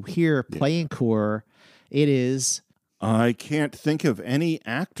 voice that you hear playing Kor. It is... I can't think of any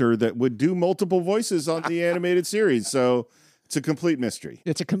actor that would do multiple voices on the animated series, so... It's a complete mystery.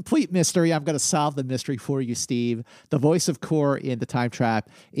 It's a complete mystery. I'm going to solve the mystery for you, Steve. The voice of Kor in The Time Trap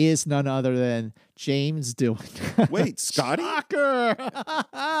is none other than James Doohan. Wait, Scotty? Shocker!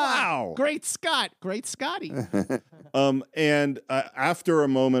 Wow. Great Scott. Great Scotty. And after a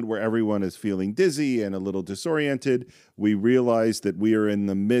moment where everyone is feeling dizzy and a little disoriented, we realize that we are in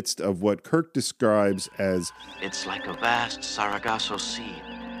the midst of what Kirk describes as... It's like a vast Sargasso Sea.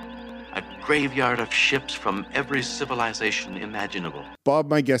 A graveyard of ships from every civilization imaginable. Bob,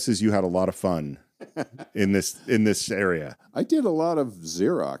 my guess is you had a lot of fun in this area. I did a lot of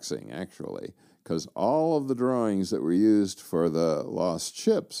Xeroxing, actually, because all of the drawings that were used for the lost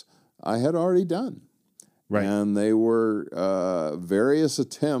ships I had already done. Right. And they were various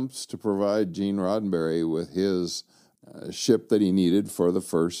attempts to provide Gene Roddenberry with his ship that he needed for the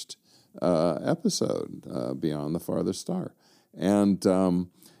first episode, Beyond the Farthest Star. And...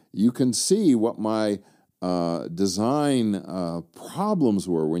 you can see what my design problems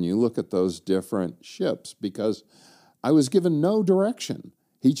were when you look at those different ships, because I was given no direction.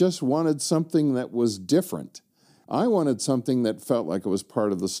 He just wanted something that was different. I wanted something that felt like it was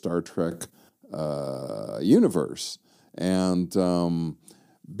part of the Star Trek universe, and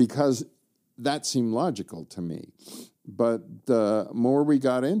because that seemed logical to me. But the more we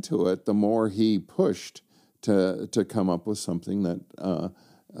got into it, the more he pushed to come up with something that...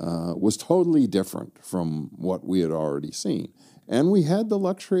 was totally different from what we had already seen. And we had the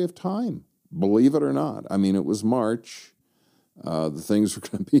luxury of time, believe it or not. I mean, it was March. The things were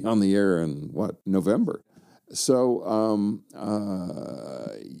going to be on the air in, November. So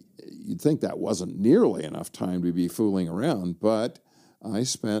you'd think that wasn't nearly enough time to be fooling around, but I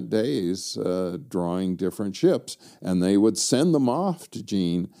spent days drawing different ships, and they would send them off to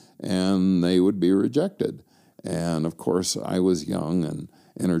Gene, and they would be rejected. And, of course, I was young and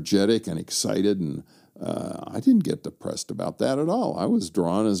energetic and excited, and I didn't get depressed about that at all. I was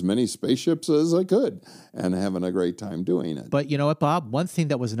drawing as many spaceships as I could and having a great time doing it. But you know what, Bob? One thing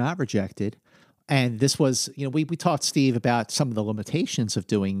that was not rejected, and this was, we talked, Steve, about some of the limitations of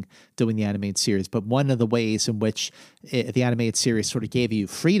doing the animated series, but one of the ways in which the animated series sort of gave you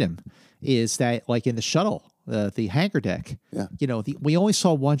freedom is that, like in the shuttle, the hangar deck. Yeah. We only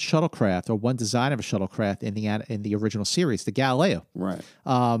saw one shuttlecraft or one design of a shuttlecraft in the original series, the Galileo. Right.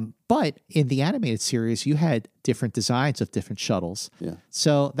 But in the animated series, you had different designs of different shuttles. Yeah.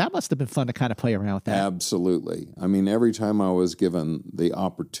 So that must have been fun to kind of play around with that. Absolutely. I mean, every time I was given the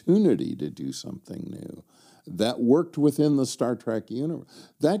opportunity to do something new that worked within the Star Trek universe,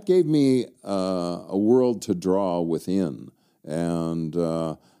 that gave me a world to draw within. And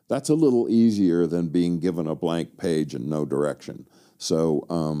that's a little easier than being given a blank page and no direction. So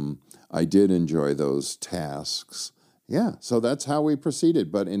I did enjoy those tasks. Yeah, so that's how we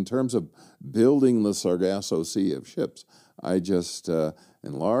proceeded. But in terms of building the Sargasso Sea of ships, I just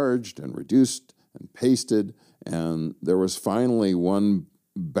enlarged and reduced and pasted, and there was finally one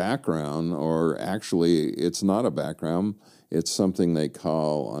background, or actually it's not a background, it's something they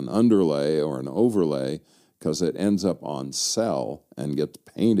call an underlay or an overlay, because it ends up on cell and gets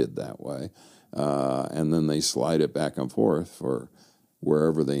painted that way. and then they slide it back and forth for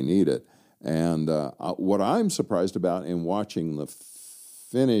wherever they need it. And what I'm surprised about in watching the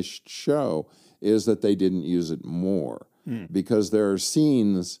finished show is that they didn't use it more, because there are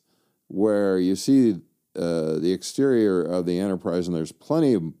scenes where you see the exterior of the Enterprise, and there's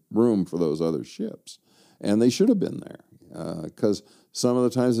plenty of room for those other ships, and they should have been there, because some of the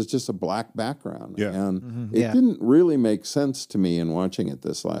times it's just a black background, and it didn't really make sense to me in watching it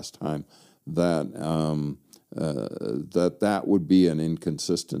this last time that that would be an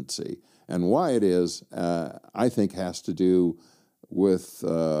inconsistency. And why it is, I think, has to do with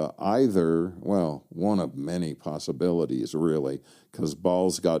either, well, one of many possibilities, really, because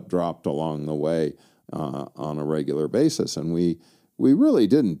balls got dropped along the way on a regular basis. And we really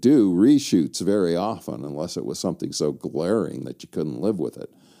didn't do reshoots very often unless it was something so glaring that you couldn't live with it.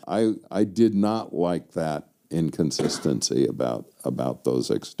 I did not like that inconsistency about those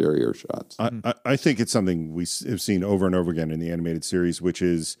exterior shots. I think it's something we have seen over and over again in the animated series, which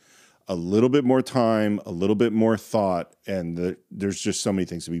is a little bit more time, a little bit more thought, and there's just so many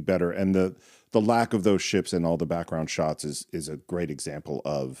things to be better. And the lack of those ships and all the background shots is a great example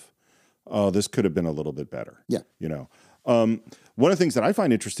of, this could have been a little bit better. Yeah. You know, one of the things that I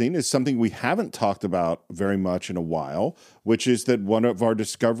find interesting is something we haven't talked about very much in a while, which is that one of our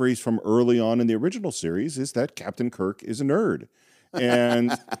discoveries from early on in the original series is that Captain Kirk is a nerd.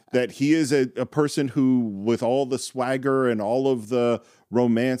 And that he is a person who, with all the swagger and all of the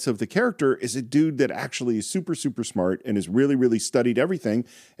romance of the character, is a dude that actually is super, super smart and has really, really studied everything.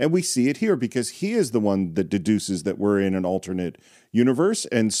 And we see it here because he is the one that deduces that we're in an alternate universe.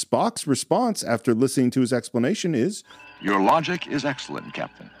 And Spock's response after listening to his explanation is, Your logic is excellent,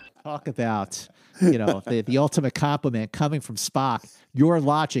 Captain. Talk about, the ultimate compliment coming from Spock. Your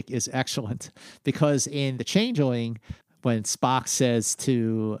logic is excellent. Because in The Changeling, when Spock says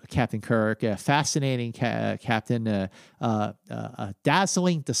to Captain Kirk, fascinating, Captain, a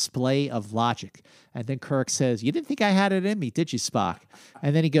dazzling display of logic. And then Kirk says, you didn't think I had it in me, did you, Spock?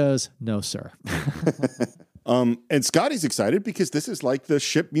 And then he goes, no, sir. And Scotty's excited because this is like the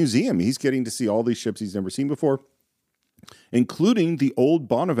ship museum. He's getting to see all these ships he's never seen before, including the old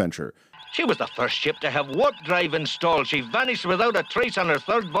Bonaventure. She was the first ship to have warp drive installed. She vanished without a trace on her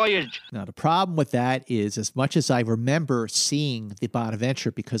third voyage. Now, the problem with that is, as much as I remember seeing the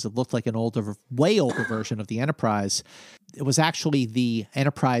Bonaventure because it looked like an older, way older version of the Enterprise, it was actually the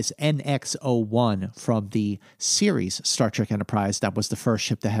Enterprise NX-01 from the series Star Trek Enterprise that was the first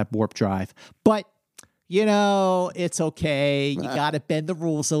ship to have warp drive. But it's okay. You got to bend the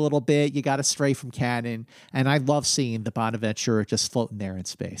rules a little bit. You got to stray from canon. And I love seeing the Bonaventure just floating there in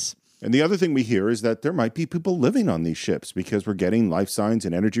space. And the other thing we hear is that there might be people living on these ships because we're getting life signs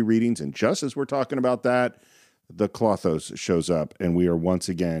and energy readings. And just as we're talking about that, the Klothos shows up and we are once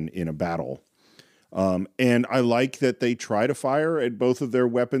again in a battle. And I like that they try to fire and both of their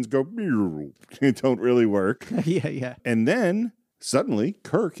weapons go, it don't really work. Yeah. And then suddenly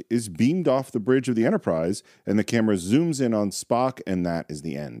Kirk is beamed off the bridge of the Enterprise and the camera zooms in on Spock. And that is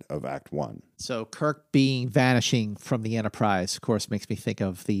the end of Act 1. So Kirk vanishing from the Enterprise, of course, makes me think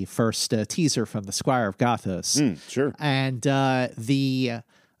of the first teaser from the Squire of Gothos. Sure. And the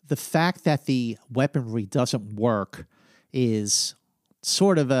fact that the weaponry doesn't work is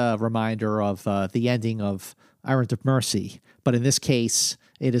sort of a reminder of the ending of Errand of Mercy. But in this case,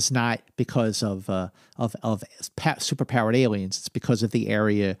 it is not because of superpowered aliens. It's because of the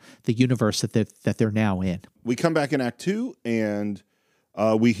area, the universe that they're now in. We come back in Act 2 and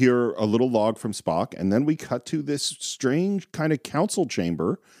we hear a little log from Spock, and then we cut to this strange kind of council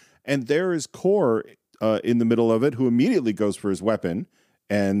chamber, and there is Kor in the middle of it, who immediately goes for his weapon,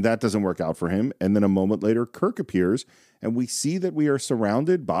 and that doesn't work out for him. And then a moment later, Kirk appears, and we see that we are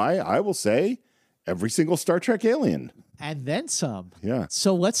surrounded by, I will say, every single Star Trek alien. And then some. Yeah.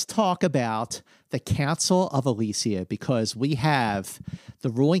 So let's talk about the Council of Elysia, because we have the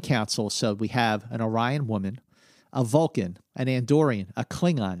ruling council. So we have an Orion woman, a Vulcan, an Andorian, a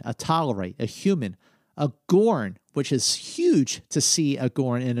Klingon, a Tolerate, a human, a Gorn, which is huge to see a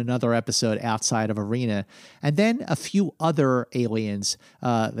Gorn in another episode outside of Arena, and then a few other aliens,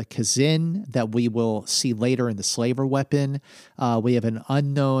 the Kazin that we will see later in the Slaver Weapon. We have an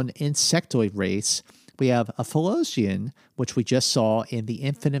unknown insectoid race. We have a Phalosian, which we just saw in the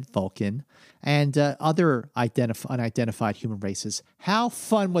Infinite Vulcan, and other unidentified human races. How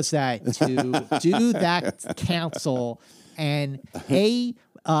fun was that to do that council and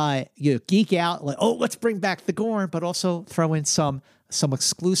geek out, like, oh, let's bring back the Gorn, but also throw in some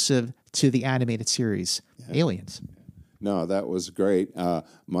exclusive to the animated series aliens. No, that was great.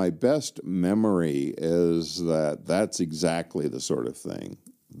 My best memory is that's exactly the sort of thing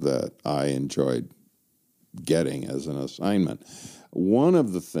that I enjoyed getting as an assignment. One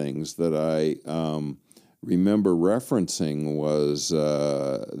of the things that I remember referencing was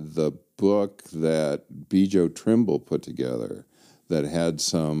the book that Bijo Trimble put together that had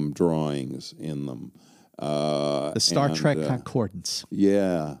some drawings in them. The Star Trek Concordance.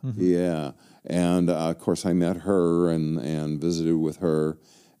 Yeah, yeah. And, of course, I met her and visited with her,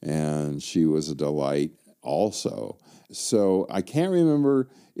 and she was a delight also. So I can't remember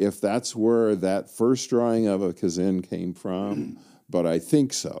if that's where that first drawing of a Kazin came from, but I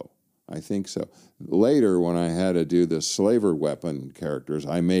think so. Later, when I had to do the slaver weapon characters,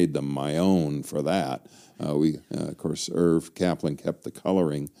 I made them my own for that. Of course, Irv Kaplan kept the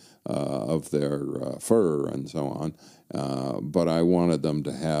coloring of their fur and so on, but I wanted them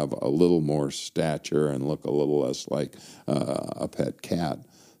to have a little more stature and look a little less like a pet cat.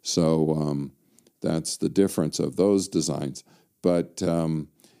 So that's the difference of those designs. But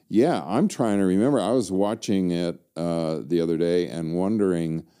yeah, I'm trying to remember. I was watching it the other day and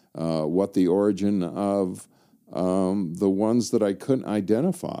wondering what the origin of the ones that I couldn't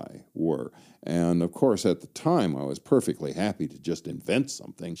identify were. And, of course, at the time, I was perfectly happy to just invent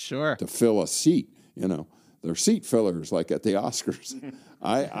something to fill a seat. You know, they're seat fillers like at the Oscars.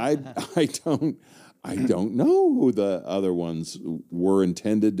 I don't know who the other ones were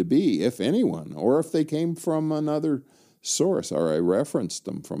intended to be, if anyone, or if they came from another source, or I referenced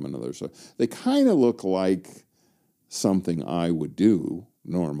them from another source. They kind of look like something I would do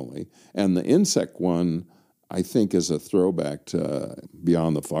normally. And the insect one, I think, is a throwback to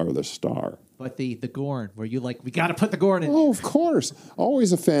Beyond the Farthest Star. But the Gorn, where you like, we got to put the Gorn in. Oh, of course.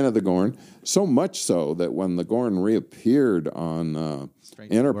 Always a fan of the Gorn. So much so that when the Gorn reappeared on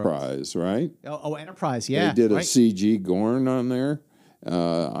Enterprise, right? Oh, Enterprise, yeah. They did a CG Gorn on there.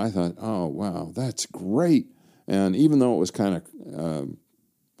 I thought, oh, wow, that's great. And even though it was kind of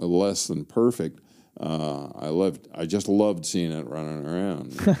less than perfect, I just loved seeing it running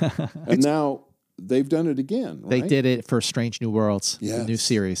around. And now they've done it again, right? They did it for Strange New Worlds, the new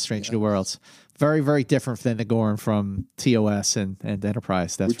series, Strange New Worlds. Very, very different than the Gorn from TOS and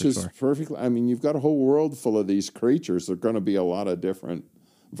Enterprise, that's Which is perfectly, I mean, you've got a whole world full of these creatures. There are going to be a lot of different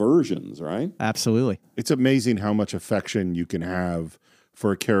versions, right? Absolutely. It's amazing how much affection you can have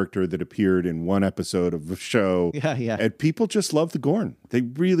for a character that appeared in one episode of a show. Yeah. And people just love the Gorn. They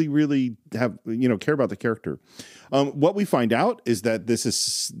really, really have, care about the character. What we find out is that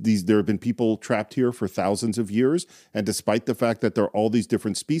there have been people trapped here for thousands of years. And despite the fact that there are all these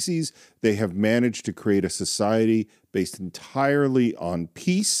different species, they have managed to create a society based entirely on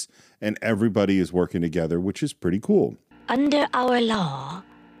peace, and everybody is working together, which is pretty cool. Under our law,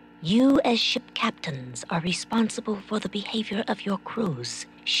 you as ship captains are responsible for the behavior of your crews.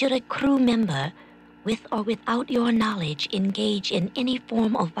 Should a crew member, with or without your knowledge, engage in any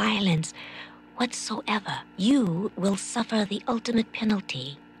form of violence whatsoever, you will suffer the ultimate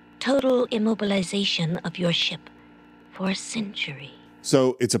penalty, total immobilization of your ship for a century.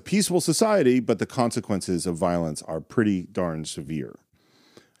 So it's a peaceful society, but the consequences of violence are pretty darn severe.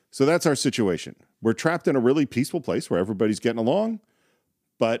 So that's our situation. We're trapped in a really peaceful place where everybody's getting along,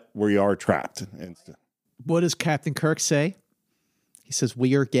 but we are trapped. What does Captain Kirk say? He says,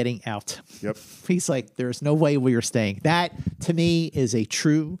 we are getting out. Yep. He's like, there's no way we are staying. That, to me, is a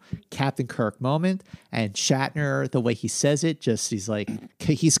true Captain Kirk moment. And Shatner, the way he says it, he's like,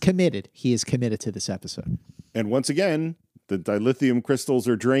 he's committed. He is committed to this episode. And once again, the dilithium crystals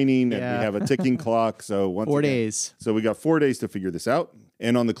are draining, and we have a ticking clock. So 4 days. So we got 4 days to figure this out.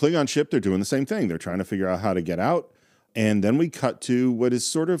 And on the Klingon ship, they're doing the same thing. They're trying to figure out how to get out. And then we cut to what is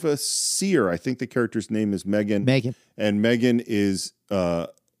sort of a seer. I think the character's name is Megan. And Megan is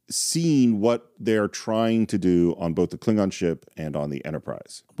seeing what they're trying to do on both the Klingon ship and on the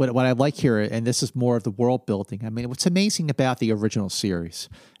Enterprise. What I like here, and this is more of the world building. I mean, what's amazing about the original series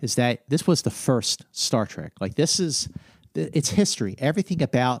is that this was the first Star Trek. Like, it's history. Everything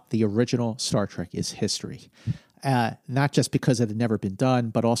about the original Star Trek is history. Not just because it had never been done,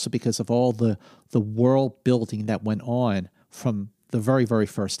 but also because of all the world building that went on from the very, very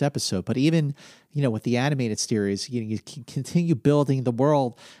first episode. But even, with the animated series, you can continue building the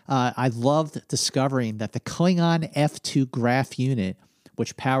world. I loved discovering that the Klingon F2 graph unit,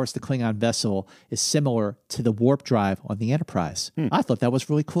 which powers the Klingon vessel, is similar to the warp drive on the Enterprise. I thought that was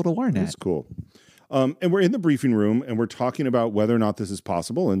really cool to learn that. That's cool. And we're in the briefing room, and we're talking about whether or not this is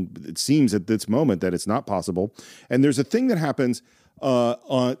possible. And it seems at this moment that it's not possible. And there's a thing that happens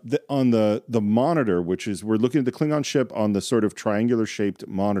on the monitor, which is we're looking at the Klingon ship on the sort of triangular shaped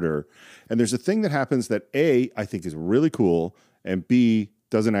monitor. And there's a thing that happens that A, I think is really cool, and B,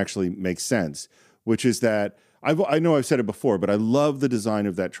 doesn't actually make sense, which is that I know I've said it before, but I love the design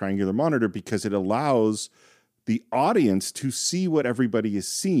of that triangular monitor because it allows the audience to see what everybody is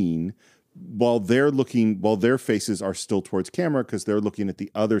seeing while their faces are still towards camera because they're looking at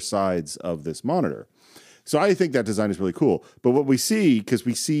the other sides of this monitor. So I think that design is really cool. But what we see, because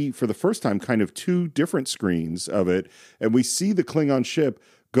we see for the first time kind of two different screens of it, and we see the Klingon ship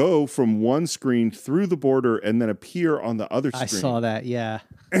go from one screen through the border and then appear on the other screen. I saw that, yeah.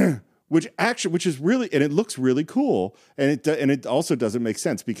 Which is really, and it looks really cool, and it also doesn't make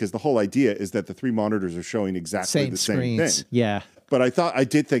sense because the whole idea is that the three monitors are showing exactly the same thing. Yeah. But I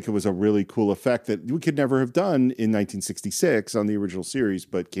did think it was a really cool effect that we could never have done in 1966 on the original series,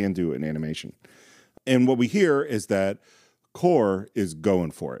 but can do in animation. And what we hear is that Kor is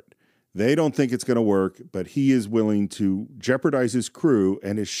going for it. They don't think it's going to work, but he is willing to jeopardize his crew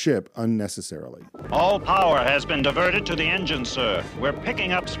and his ship unnecessarily. All power has been diverted to the engine, sir. We're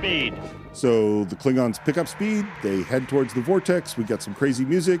picking up speed. So the Klingons pick up speed. They head towards the vortex. We got some crazy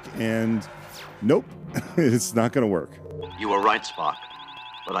music, and nope, it's not going to work. You were right, Spock,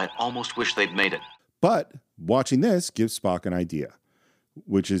 but I almost wish they'd made it. But watching this gives Spock an idea,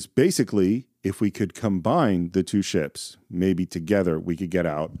 which is basically if we could combine the two ships, maybe together we could get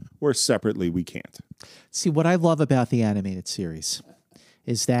out, or separately we can't. See, what I love about the animated series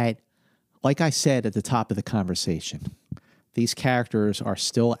is that, like I said at the top of the conversation, these characters are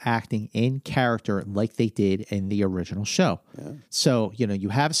still acting in character like they did in the original show. Yeah. So, you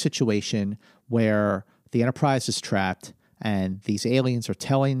have a situation where the Enterprise is trapped and these aliens are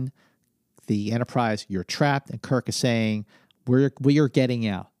telling the Enterprise, you're trapped, and Kirk is saying, we are getting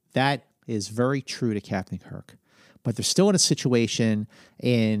out. That is very true to Captain Kirk. But they're still in a situation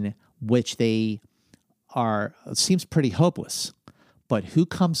in which they are, it seems pretty hopeless. But who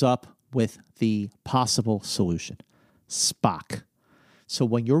comes up with the possible solution? Spock. So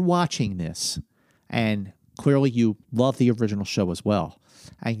when you're watching this, and clearly you love the original show as well,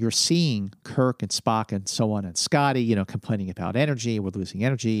 and you're seeing Kirk and Spock and so on, and Scotty, complaining about energy, we're losing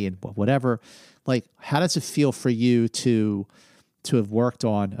energy and whatever, like, how does it feel for you to have worked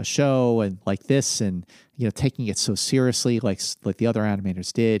on a show and like this and, taking it so seriously like the other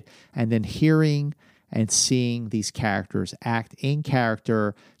animators did, and then hearing and seeing these characters act in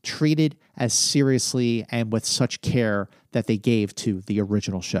character, treated as seriously and with such care that they gave to the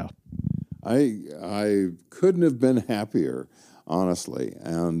original show? I couldn't have been happier, honestly.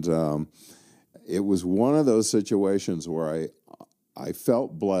 And it was one of those situations where I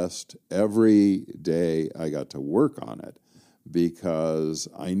felt blessed every day I got to work on it, because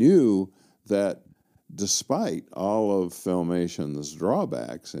I knew that despite all of Filmation's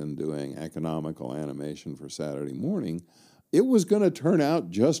drawbacks in doing economical animation for Saturday morning, it was going to turn out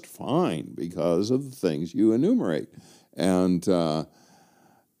just fine because of the things you enumerate. And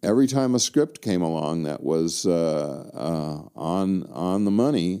every time a script came along that was on the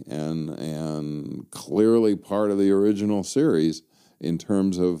money and clearly part of the original series in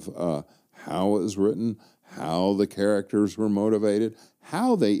terms of how it was written, how the characters were motivated,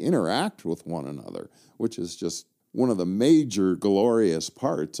 how they interact with one another, which is just one of the major glorious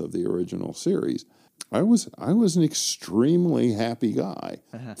parts of the original series. I was an extremely happy guy.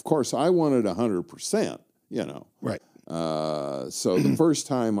 Uh-huh. Of course, I wanted 100%, Right. So the first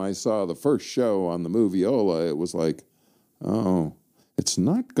time I saw the first show on the Moviola, it was like, oh, it's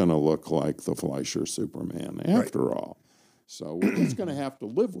not going to look like the Fleischer Superman after all. So we're just going to have to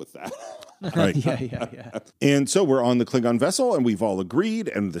live with that. Right. Yeah. And so we're on the Klingon vessel, and we've all agreed,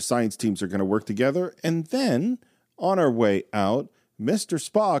 and the science teams are going to work together. And then, on our way out, Mr.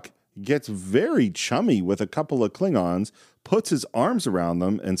 Spock gets very chummy with a couple of Klingons, puts his arms around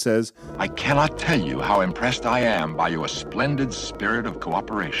them, and says, I cannot tell you how impressed I am by your splendid spirit of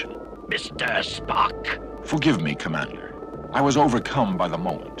cooperation. Mr. Spock. Forgive me, Commander. I was overcome by the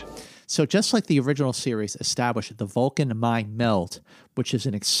moment. So just like the original series established the Vulcan mind meld, which is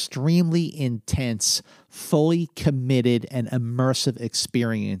an extremely intense, fully committed, and immersive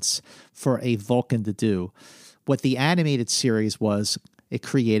experience for a Vulcan to do, what the animated series was, it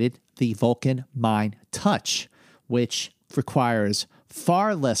created the Vulcan mind touch, which requires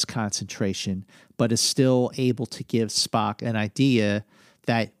far less concentration, but is still able to give Spock an idea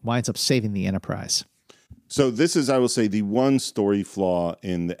that winds up saving the Enterprise. So this is, I will say, the one story flaw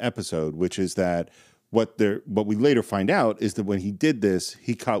in the episode, which is that what we later find out is that when he did this,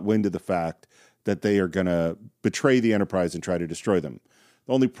 he caught wind of the fact that they are going to betray the Enterprise and try to destroy them.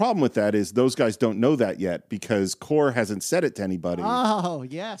 The only problem with that is those guys don't know that yet because Kor hasn't said it to anybody. Oh,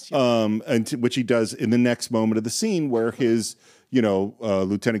 yes. Which he does in the next moment of the scene where his,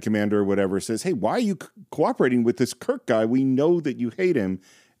 lieutenant commander or whatever says, hey, why are you cooperating with this Kirk guy? We know that you hate him.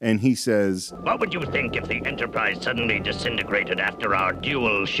 and he says, What would you think if the Enterprise suddenly disintegrated after our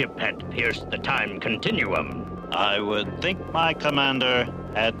dual ship had pierced the time continuum? I would think my commander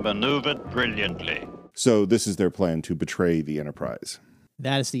had maneuvered brilliantly. so this is their plan to betray the Enterprise.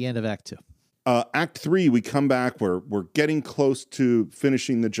 That is the end of Act 2. Act 3, we come back. We're getting close to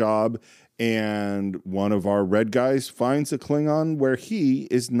finishing the job, and one of our red guys finds a Klingon where he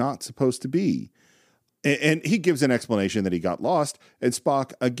is not supposed to be. And he gives an explanation that he got lost, and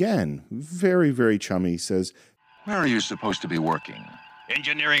Spock, again, very, very chummy, says, Where are you supposed to be working?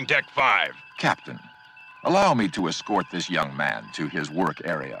 Engineering Deck 5. Captain, allow me to escort this young man to his work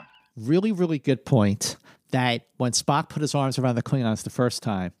area. Really, really good point that when Spock put his arms around the Klingons the first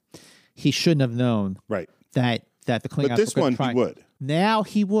time, he shouldn't have known right. that the Klingons But this were one, try. he would. Now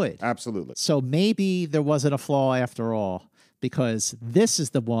he would. Absolutely. So maybe there wasn't a flaw after all, because this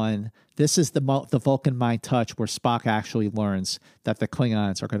is the Vulcan mind touch where Spock actually learns that the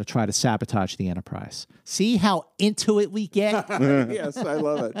Klingons are going to try to sabotage the Enterprise. See how into it we get? Yes, I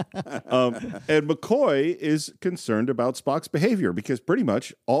love it. And McCoy is concerned about Spock's behavior because pretty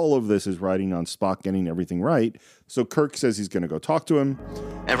much all of this is riding on Spock getting everything right. So Kirk says he's going to go talk to him.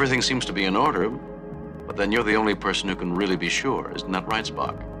 Everything seems to be in order, but then you're the only person who can really be sure. Isn't that right,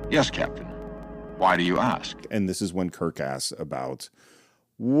 Spock? Yes, Captain. Why do you ask? And this is when Kirk asks about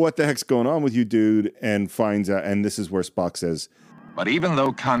what the heck's going on with you, dude, and finds out. And this is where Spock says, But even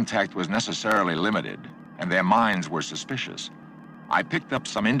though contact was necessarily limited and their minds were suspicious, I picked up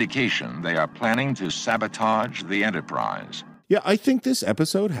some indication they are planning to sabotage the Enterprise. yeah, I think this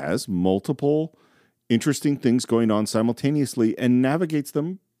episode has multiple interesting things going on simultaneously and navigates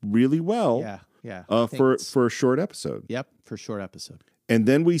them really well. Yeah. For a short episode. Yep, for a short episode. And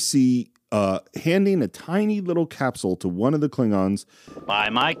then we see handing a tiny little capsule to one of the Klingons. By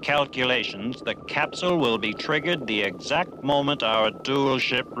my calculations, the capsule will be triggered the exact moment our dual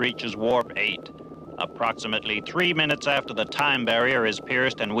ship reaches warp 8. Approximately 3 minutes after the time barrier is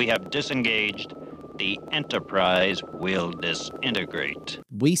pierced and we have disengaged, the Enterprise will disintegrate.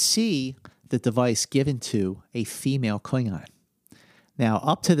 We see the device given to a female Klingon. Now,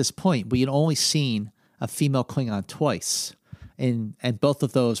 up to this point, we had only seen a female Klingon twice. And both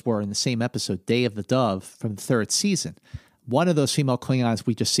of those were in the same episode, Day of the Dove, from the 3rd season. One of those female Klingons,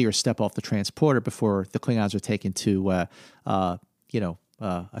 we just see her step off the transporter before the Klingons are taken to,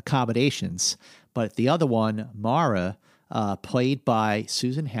 accommodations. But the other one, Mara, played by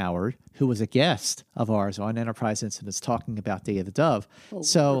Susan Howard, who was a guest of ours on Enterprise Incidents talking about Day of the Dove.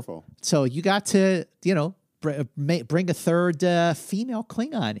 Wonderful. So you got to, bring a third female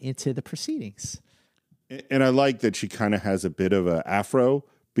Klingon into the proceedings. And I like that she kind of has a bit of an afro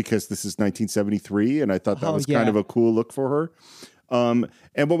because this is 1973, and I thought that was kind of a cool look for her.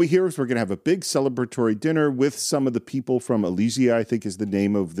 And what we hear is we're going to have a big celebratory dinner with some of the people from Elysia, I think is the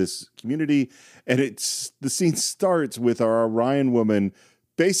name of this community. And the scene starts with our Orion woman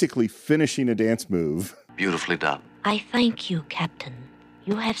basically finishing a dance move. Beautifully done. I thank you, Captain.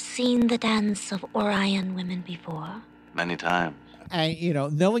 You have seen the dance of Orion women before. Many times.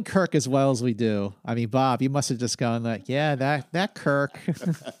 And, knowing Kirk as well as we do, I mean, Bob, you must have just gone like, yeah, that Kirk.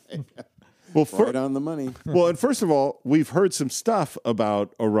 Well, Right on the money. Well, and first of all, we've heard some stuff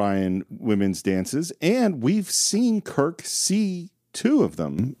about Orion women's dances, and we've seen Kirk see 2 of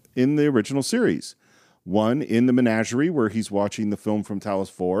them in the original series. One in the menagerie where he's watching the film from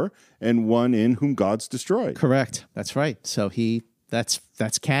TAS-12, and one in Whom Gods Destroy. Correct. That's right. So that's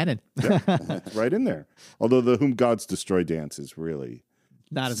canon. That's right in there. Although the Whom Gods Destroy dance is really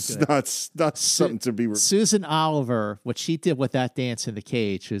Not as good. not something to be. Susan Oliver, what she did with that dance in the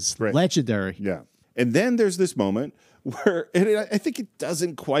cage is Right. legendary. Yeah. And then there's this moment where, and I think it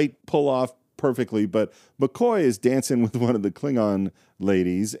doesn't quite pull off perfectly, but McCoy is dancing with one of the Klingon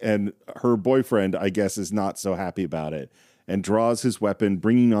ladies, and her boyfriend, I guess, is not so happy about it and draws his weapon,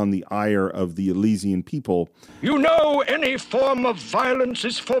 bringing on the ire of the Elysian people. You know any form of violence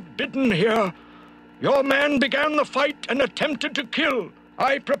is forbidden here. Your man began the fight and attempted to kill.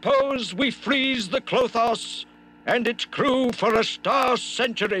 I propose we freeze the Clothos and its crew for a star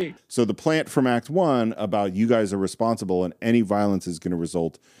century. So the plant from Act 1 about you guys are responsible and any violence is going to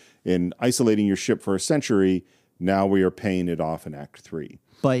result in isolating your ship for a century, now we are paying it off in Act 3.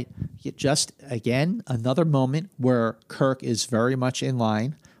 But just, again, another moment where Kirk is very much in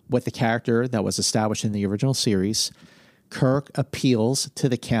line with the character that was established in the original series. Kirk appeals to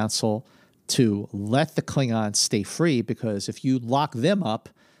the council to let the Klingons stay free, because if you lock them up,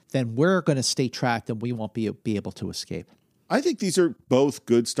 then we're going to stay trapped and we won't be able to escape. I think these are both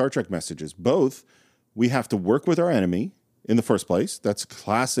good Star Trek messages. Both, we have to work with our enemy in the first place. That's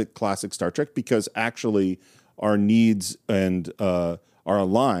classic Star Trek, because actually our needs and are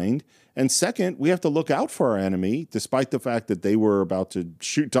aligned. And second, we have to look out for our enemy, despite the fact that they were about to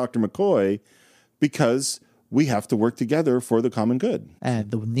shoot Dr. McCoy, because we have to work together for the common good.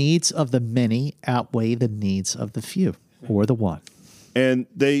 And the needs of the many outweigh the needs of the few, or the one. And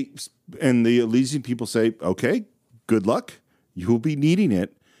the Elysian people say, okay, good luck. You will be needing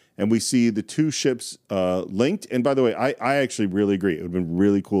it. And we see the two ships linked. And by the way, I actually really agree. It would have been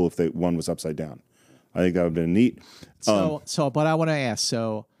really cool if one was upside down. I think that would have been neat. But I want to ask,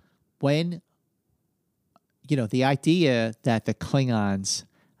 so when, the idea that the Klingon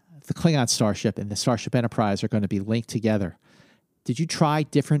starship and the Starship Enterprise are going to be linked together, did you try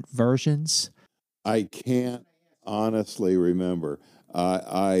different versions? I can't honestly remember.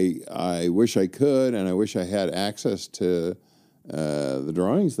 I wish I could, and I wish I had access to the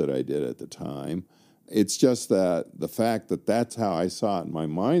drawings that I did at the time. It's just that the fact that that's how I saw it in my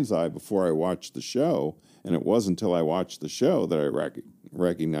mind's eye before I watched the show, and it wasn't until I watched the show that I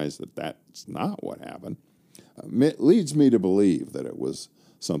recognized that that's not what happened. It leads me to believe that it was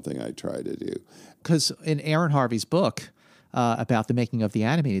something I tried to do. Because in Aaron Harvey's book about the making of the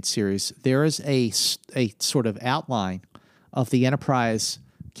animated series, there is a sort of outline of the Enterprise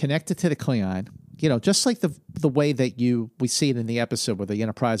connected to the Klingon. Just like the way that we see it in the episode where the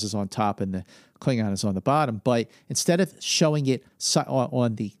Enterprise is on top and the Klingon is on the bottom. But instead of showing it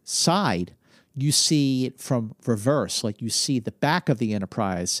on the side, you see it from reverse. Like you see the back of the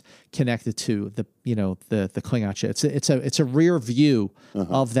Enterprise connected to the Klingon ship. It's a rear view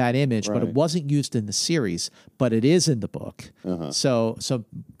of that image, right. But it wasn't used in the series, but it is in the book. So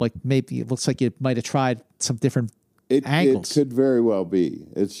like maybe it looks like you might have tried some different angles. It could very well be.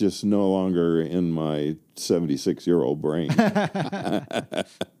 It's just no longer in my 76-year-old brain.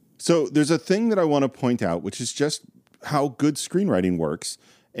 So there's a thing that I want to point out, which is just how good screenwriting works,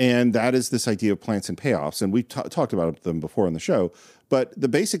 and that is this idea of plants and payoffs. And we've talked about them before on the show, but the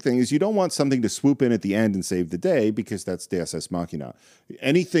basic thing is you don't want something to swoop in at the end and save the day, because that's Deus Ex Machina.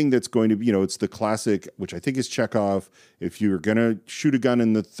 Anything that's going to, it's the classic, which I think is Chekhov. If you're going to shoot a gun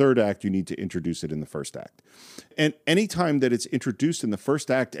in the third act, you need to introduce it in the first act. And anytime that it's introduced in the first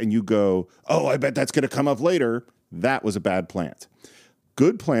act and you go, oh, I bet that's going to come up later, that was a bad plant.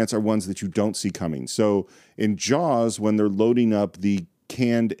 Good plants are ones that you don't see coming. So in Jaws, when they're loading up the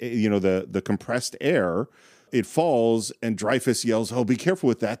canned, the compressed air, it falls and Dreyfuss yells, oh, be careful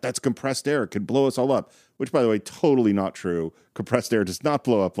with that. That's compressed air. It could blow us all up. Which, by the way, totally not true. Compressed air does not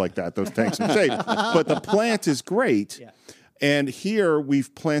blow up like that. Those tanks are safe. But the plant is great. Yeah. And here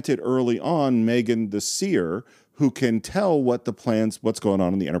we've planted early on Megan the Seer, who can tell what's going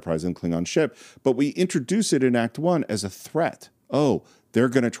on in the Enterprise and Klingon ship. But we introduce it in Act 1 as a threat. Oh, they're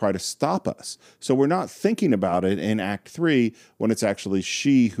going to try to stop us. So we're not thinking about it in Act 3 when it's actually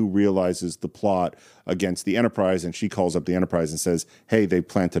she who realizes the plot against the Enterprise, and she calls up the Enterprise and says, hey, they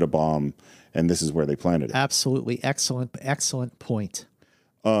planted a bomb, and this is where they planted it. Absolutely. Excellent point.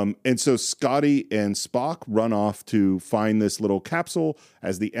 And so Scotty and Spock run off to find this little capsule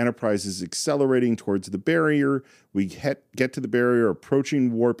as the Enterprise is accelerating towards the barrier. We get to the barrier,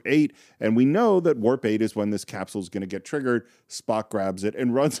 approaching Warp 8, and we know that Warp 8 is when this capsule is going to get triggered. Spock grabs it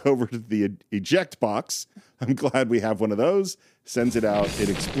and runs over to the eject box. I'm glad we have one of those. Sends it out, it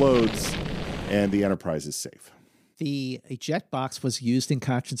explodes, and the Enterprise is safe. The eject box was used in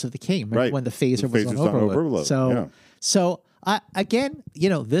Conscience of the King, right? When the phaser was on overload. So again,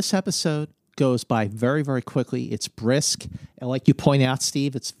 this episode goes by very, very quickly. It's brisk, and like you point out,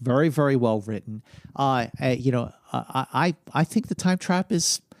 Steve, it's very, very well written. I think the Time Trap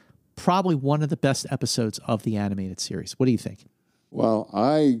is probably one of the best episodes of the animated series. What do you think? Well,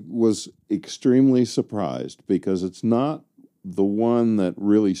 I was extremely surprised because it's not the one that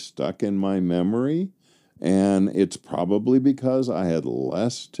really stuck in my memory, and it's probably because I had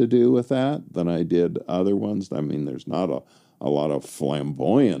less to do with that than I did other ones. I mean, there's not a lot of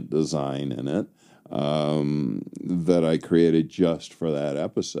flamboyant design in it that I created just for that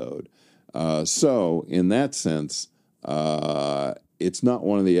episode. So in that sense, it's not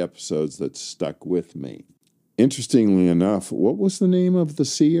one of the episodes that stuck with me. Interestingly enough, what was the name of the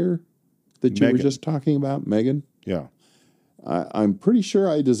seer that you were just talking about, Megan? Yeah. I'm pretty sure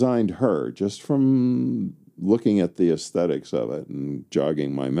I designed her just from looking at the aesthetics of it and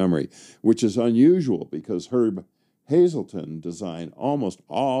jogging my memory, which is unusual because Herb Hazelton designed almost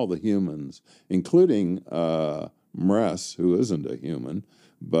all the humans, including Mress, who isn't a human,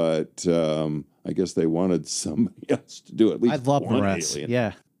 but I guess they wanted somebody else to do at least. I love one Mress, alien.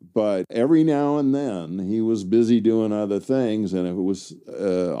 yeah. But every now and then he was busy doing other things, and it was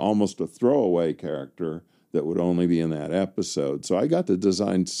almost a throwaway character that would only be in that episode. So I got to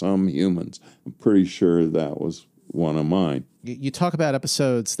design some humans. I'm pretty sure that was one of mine. You talk about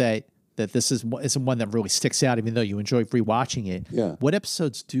episodes that this isn't one that really sticks out, even though you enjoy rewatching it. Yeah. What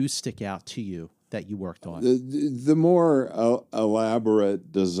episodes do stick out to you that you worked on? The more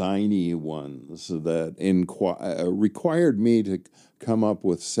elaborate, designy ones that required me to come up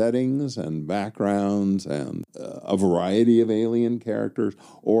with settings and backgrounds and a variety of alien characters,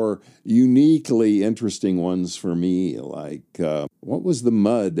 or uniquely interesting ones for me, like what was the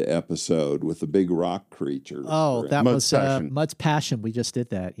Mud episode with the big rock creatures? Oh, that Mud's was Passion. Mud's Passion. We just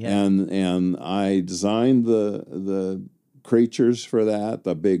did that. Yeah. And I designed the creatures for that,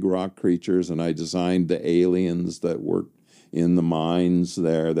 the big rock creatures, and I designed the aliens that worked in the mines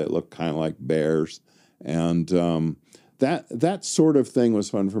there that looked kind of like bears. And that sort of thing was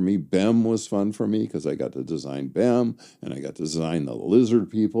fun for me. BEM was fun for me because I got to design BEM, and I got to design the lizard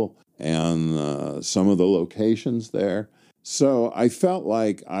people and some of the locations there. So I felt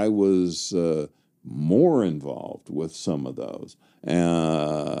like I was more involved with some of those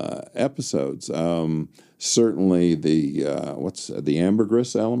episodes. Certainly the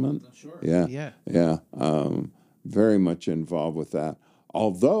ambergris element. Sure. Yeah. Very much involved with that.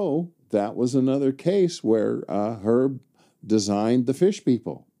 Although that was another case where Herb designed the fish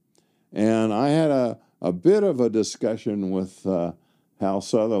people, and I had a bit of a discussion with Hal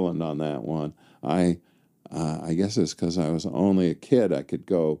Sutherland on that one. I guess it's because I was only a kid. I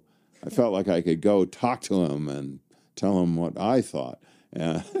felt like I could go talk to him and tell him what I thought,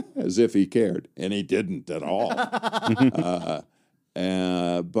 as if he cared, and he didn't at all.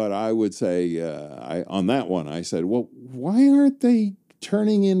 But I would say, on that one, I said, well, why aren't they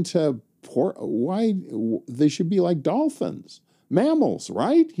turning into why they should be like dolphins, mammals,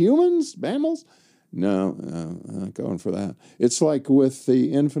 right? Humans, mammals? No, I'm not going for that. It's like with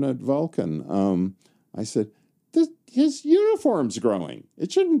the Infinite Vulcan. I said, his uniform's growing.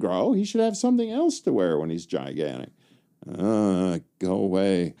 It shouldn't grow. He should have something else to wear when he's gigantic. Go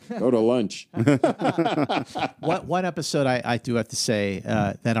away. Go to lunch. One episode I do have to say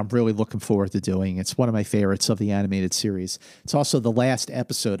that I'm really looking forward to doing. It's one of my favorites of the animated series. It's also the last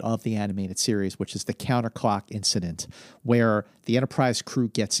episode of the animated series, which is the counterclock incident, where the Enterprise crew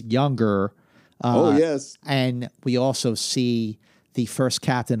gets younger. Oh, yes. And we also see the first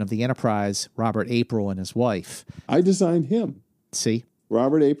captain of the Enterprise, Robert April, and his wife. I designed him. See?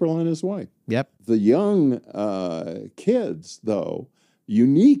 Robert April and his wife. Yep. The young kids, though,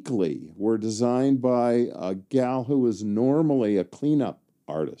 uniquely were designed by a gal who was normally a cleanup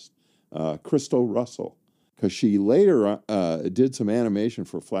artist, Crystal Russell, because she later did some animation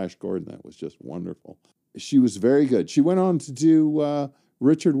for Flash Gordon that was just wonderful. She was very good. She went on to do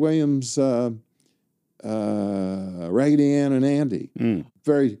Richard Williams' Raggedy Ann and Andy.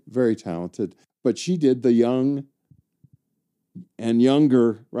 Very, very talented. But she did the young and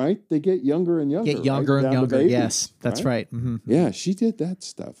younger, right? They get younger and younger. Get younger right? and Down to younger. babies, Yes, that's right. Mm-hmm. Yeah, she did that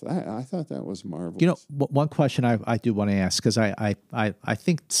stuff. I thought that was marvelous. You know, one question I do want to ask, because I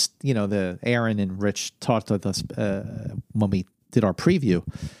think, the Aaron and Rich talked with us when we did our preview.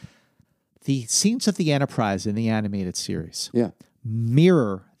 The scenes of the Enterprise in the animated series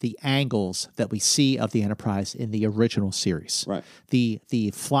mirror the angles that we see of the Enterprise in the original series. Right. The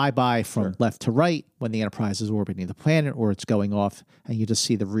flyby from left to right when the Enterprise is orbiting the planet or it's going off, and you just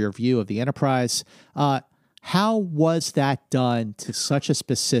see the rear view of the Enterprise. How was that done to such a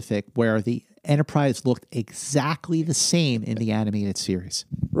specific where the Enterprise looked exactly the same in the animated series?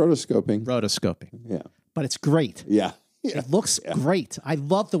 Rotoscoping. Yeah. But it's great. Yeah. It looks great. I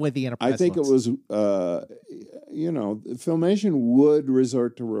love the way the Enterprise I think looks. it was, Filmation would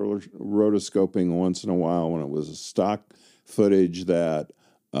resort to rotoscoping once in a while when it was stock footage that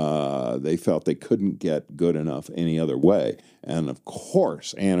they felt they couldn't get good enough any other way. And, of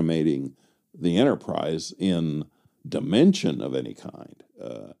course, animating the Enterprise in dimension of any kind.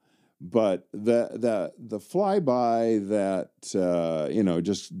 But the flyby that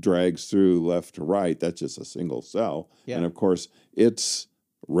just drags through left to right, that's just a single cell. Yeah. And of course it's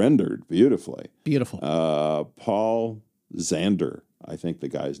rendered beautifully. Beautiful. Paul Zander, I think the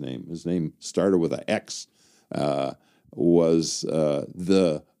guy's name. His name started with an X. Was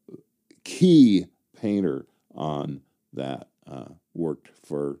the key painter on that. Worked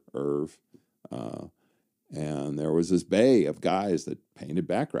for Irv. And there was this bay of guys that painted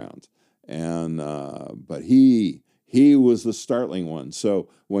backgrounds, but he was the startling one. So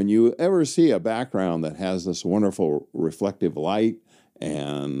when you ever see a background that has this wonderful reflective light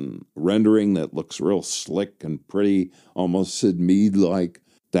and rendering that looks real slick and pretty, almost Sid Mead-like,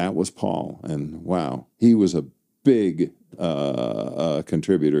 that was Paul. And wow, he was a big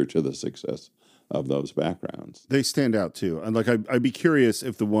contributor to the success of those backgrounds. They stand out too. And like, I'd be curious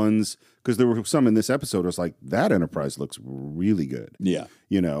if the ones, because there were some in this episode, I was like, that Enterprise looks really good. Yeah.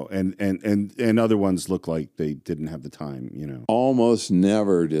 And other ones look like they didn't have the time, Almost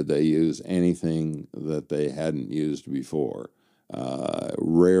never did they use anything that they hadn't used before.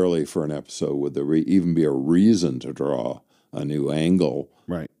 Rarely for an episode would there even be a reason to draw a new angle.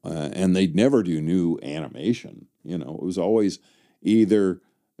 Right. And they'd never do new animation. It was always either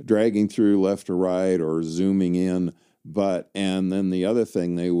dragging through left to right or zooming in. And then the other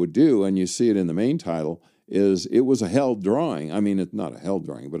thing they would do, and you see it in the main title, is it was a held drawing. I mean, it's not a held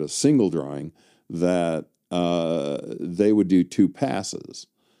drawing, but a single drawing that they would do 2 passes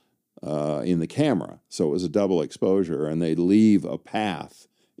in the camera. So it was a double exposure, and they'd leave a path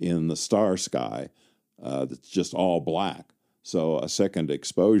in the star sky that's just all black. So a second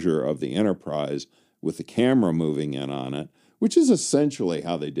exposure of the Enterprise with the camera moving in on it, which is essentially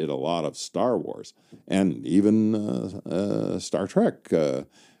how they did a lot of Star Wars and even Star Trek is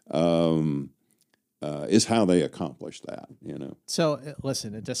how they accomplished that, So,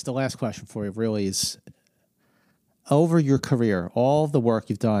 listen, just the last question for you really is, over your career, all the work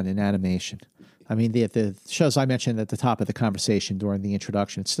you've done in animation, I mean, the shows I mentioned at the top of the conversation during the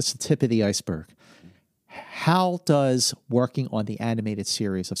introduction, it's just the tip of the iceberg. How does working on the animated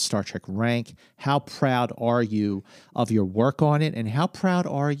series of Star Trek rank? How proud are you of your work on it? And how proud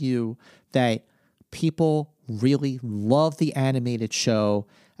are you that people really love the animated show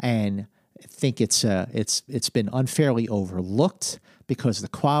and think it's been unfairly overlooked because the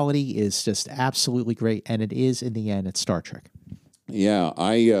quality is just absolutely great, and it is in the end it's Star Trek. Yeah,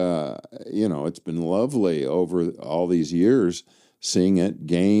 it's been lovely over all these years seeing it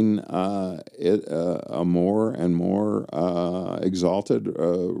gain a more and more exalted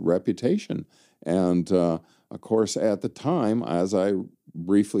reputation. And, of course, at the time, as I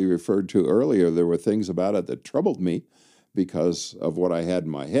briefly referred to earlier, there were things about it that troubled me because of what I had in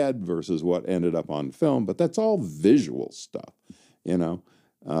my head versus what ended up on film. But that's all visual stuff, and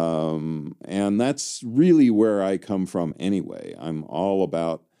that's really where I come from anyway. I'm all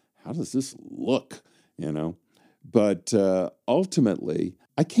about how does this look, But ultimately,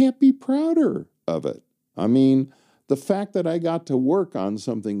 I can't be prouder of it. I mean, the fact that I got to work on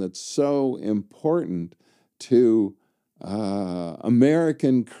something that's so important to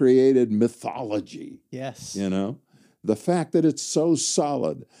American-created mythology. Yes. The fact that it's so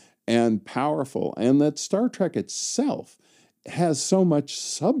solid and powerful, and that Star Trek itself has so much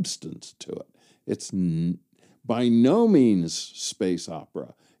substance to it. It's by no means space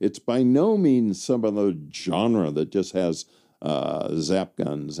opera. It's by no means some of the genre that just has zap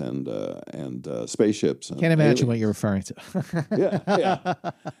guns and spaceships. And can't imagine aliens. what you're referring to. Yeah.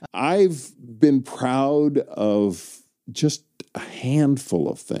 I've been proud of just a handful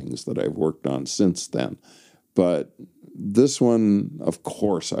of things that I've worked on since then. But this one, of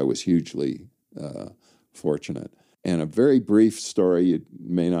course, I was hugely fortunate. And a very brief story, you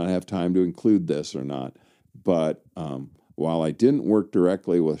may not have time to include this or not, but while I didn't work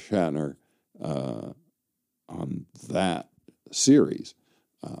directly with Shatner on that series,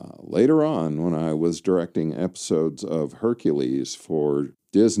 later on when I was directing episodes of Hercules for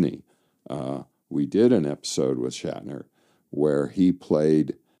Disney, we did an episode with Shatner where he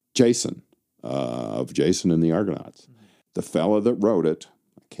played Jason of Jason and the Argonauts. Mm-hmm. The fella that wrote it,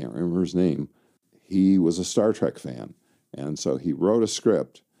 I can't remember his name, he was a Star Trek fan. And so he wrote a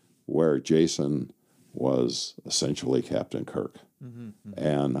script where Jason was essentially Captain Kirk. Mm-hmm.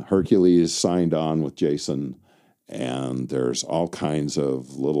 And Hercules signed on with Jason, and there's all kinds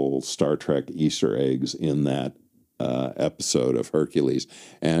of little Star Trek Easter eggs in that episode of Hercules.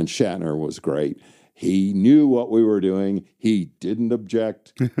 And Shatner was great. He knew what we were doing. He didn't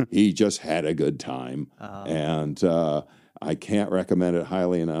object. He just had a good time. And I can't recommend it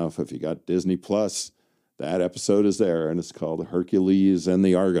highly enough. If you got Disney Plus, that episode is there, and it's called Hercules and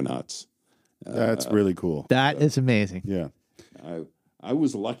the Argonauts. That's really cool. That is amazing. Yeah. I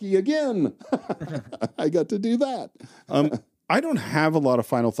was lucky again. I got to do that. I don't have a lot of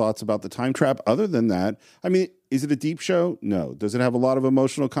final thoughts about the time trap other than that. I mean, is it a deep show? No. Does it have a lot of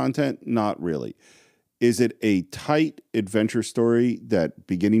emotional content? Not really. Is it a tight adventure story that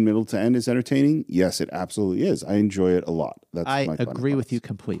beginning, middle to end is entertaining? Yes, it absolutely is. I enjoy it a lot. I agree with you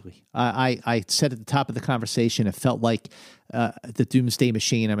completely. I said at the top of the conversation, it felt like the Doomsday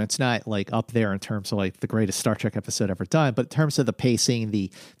Machine. I mean, it's not like up there in terms of like the greatest Star Trek episode ever done, but in terms of the pacing,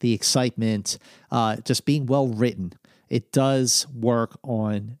 the excitement, just being well written, it does work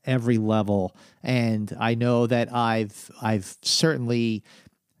on every level. And I know that I've certainly,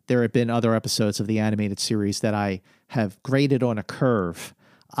 there have been other episodes of the animated series that I have graded on a curve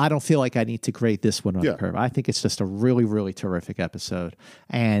I don't feel like I need to grade this one on the curve. I think it's just a really, really terrific episode.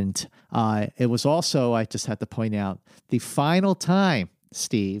 And it was also, I just had to point out, the final time,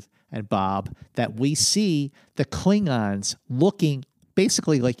 Steve and Bob, that we see the Klingons looking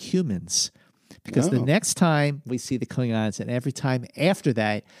basically like humans. Because the next time we see the Klingons, and every time after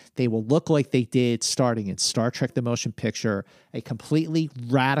that, they will look like they did starting in Star Trek the Motion Picture, a completely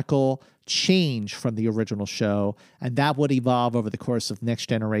radical change from the original show. And that would evolve over the course of Next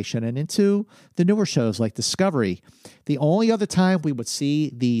Generation and into the newer shows like Discovery. The only other time we would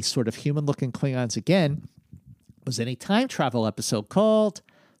see the sort of human-looking Klingons again was in a time travel episode called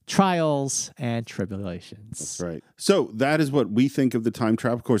Trials and Tribulations. That's right. So that is what we think of the time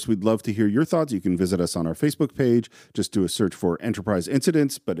trap. Of course, we'd love to hear your thoughts. You can visit us on our Facebook page. Just do a search for Enterprise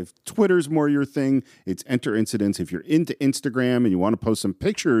Incidents. But if Twitter's more your thing, it's Enter Incidents. If you're into Instagram and you want to post some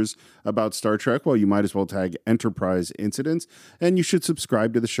pictures about Star Trek, well, you might as well tag Enterprise Incidents. And you should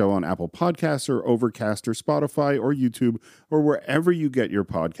subscribe to the show on Apple Podcasts or Overcast or Spotify or YouTube or wherever you get your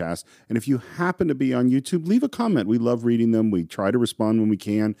podcasts. And if you happen to be on YouTube, leave a comment. We love reading them. We try to respond when we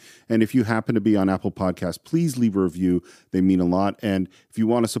can. And if you happen to be on Apple Podcasts, please leave a review. They mean a lot. And if you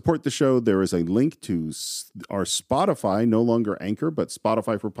want to support the show, there is a link to our Spotify, no longer Anchor, but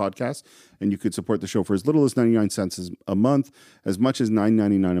Spotify for podcasts. And you could support the show for as little as 99 cents a month, as much as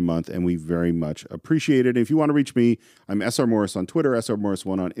 $9.99 a month. And we very much appreciate it. And if you want to reach me, I'm SR Morris on Twitter, SR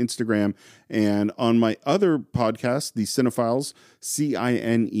Morris1 on Instagram. And on my other podcast, The Cinephiles,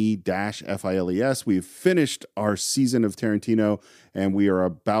 CINE-FILES, we've finished our season of Tarantino. And we are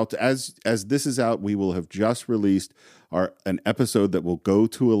about to, as this is out, we will have just released an episode that will go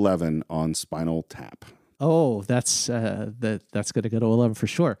to 11 on Spinal Tap. Oh, that's going to go to 11 for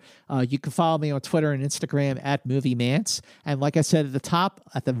sure. You can follow me on Twitter and Instagram at MovieMance. And like I said at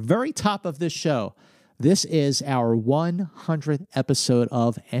the very top of this show, this is our 100th episode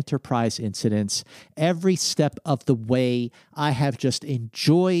of Enterprise Incidents. Every step of the way, I have just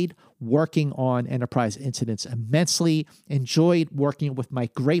enjoyed working on Enterprise Incidents immensely, enjoyed working with my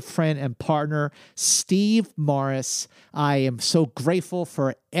great friend and partner, Steve Morris. I am so grateful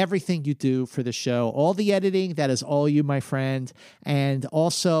for everything you do for the show, all the editing, that is all you, my friend. And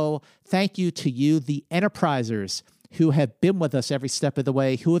also, thank you to you, the Enterprisers, who have been with us every step of the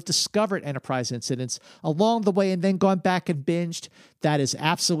way, who have discovered Enterprise Incidents along the way and then gone back and binged. That is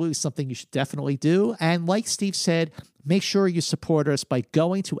absolutely something you should definitely do. And like Steve said, make sure you support us by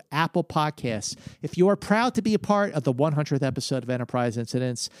going to Apple Podcasts. If you are proud to be a part of the 100th episode of Enterprise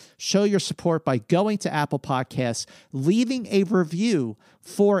Incidents, show your support by going to Apple Podcasts, leaving a review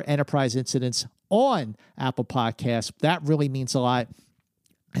for Enterprise Incidents on Apple Podcasts. That really means a lot.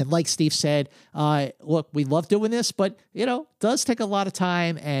 And like Steve said, look, we love doing this, but, does take a lot of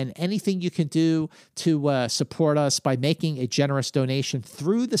time, and anything you can do to support us by making a generous donation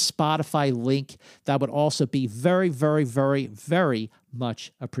through the Spotify link, that would also be very, very, very, very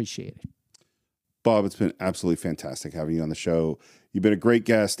much appreciated. Bob, it's been absolutely fantastic having you on the show. You've been a great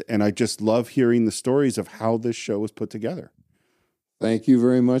guest, and I just love hearing the stories of how this show was put together. Thank you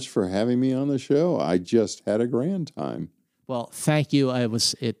very much for having me on the show. I just had a grand time. Well, thank you.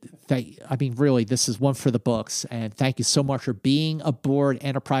 Really, this is one for the books. And thank you so much for being aboard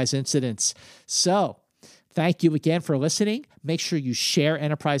Enterprise Incidents. So, thank you again for listening. Make sure you share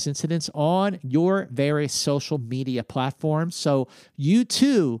Enterprise Incidents on your various social media platforms so you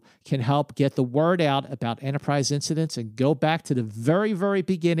too can help get the word out about Enterprise Incidents and go back to the very, very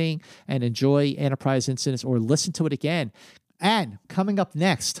beginning and enjoy Enterprise Incidents or listen to it again. And coming up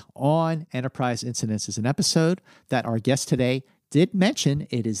next on Enterprise Incidents is an episode that our guest today did mention.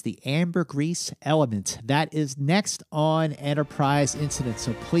 It is the ambergris element. That is next on Enterprise Incidents.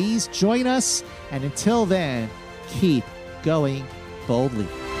 So please join us. And until then, keep going boldly.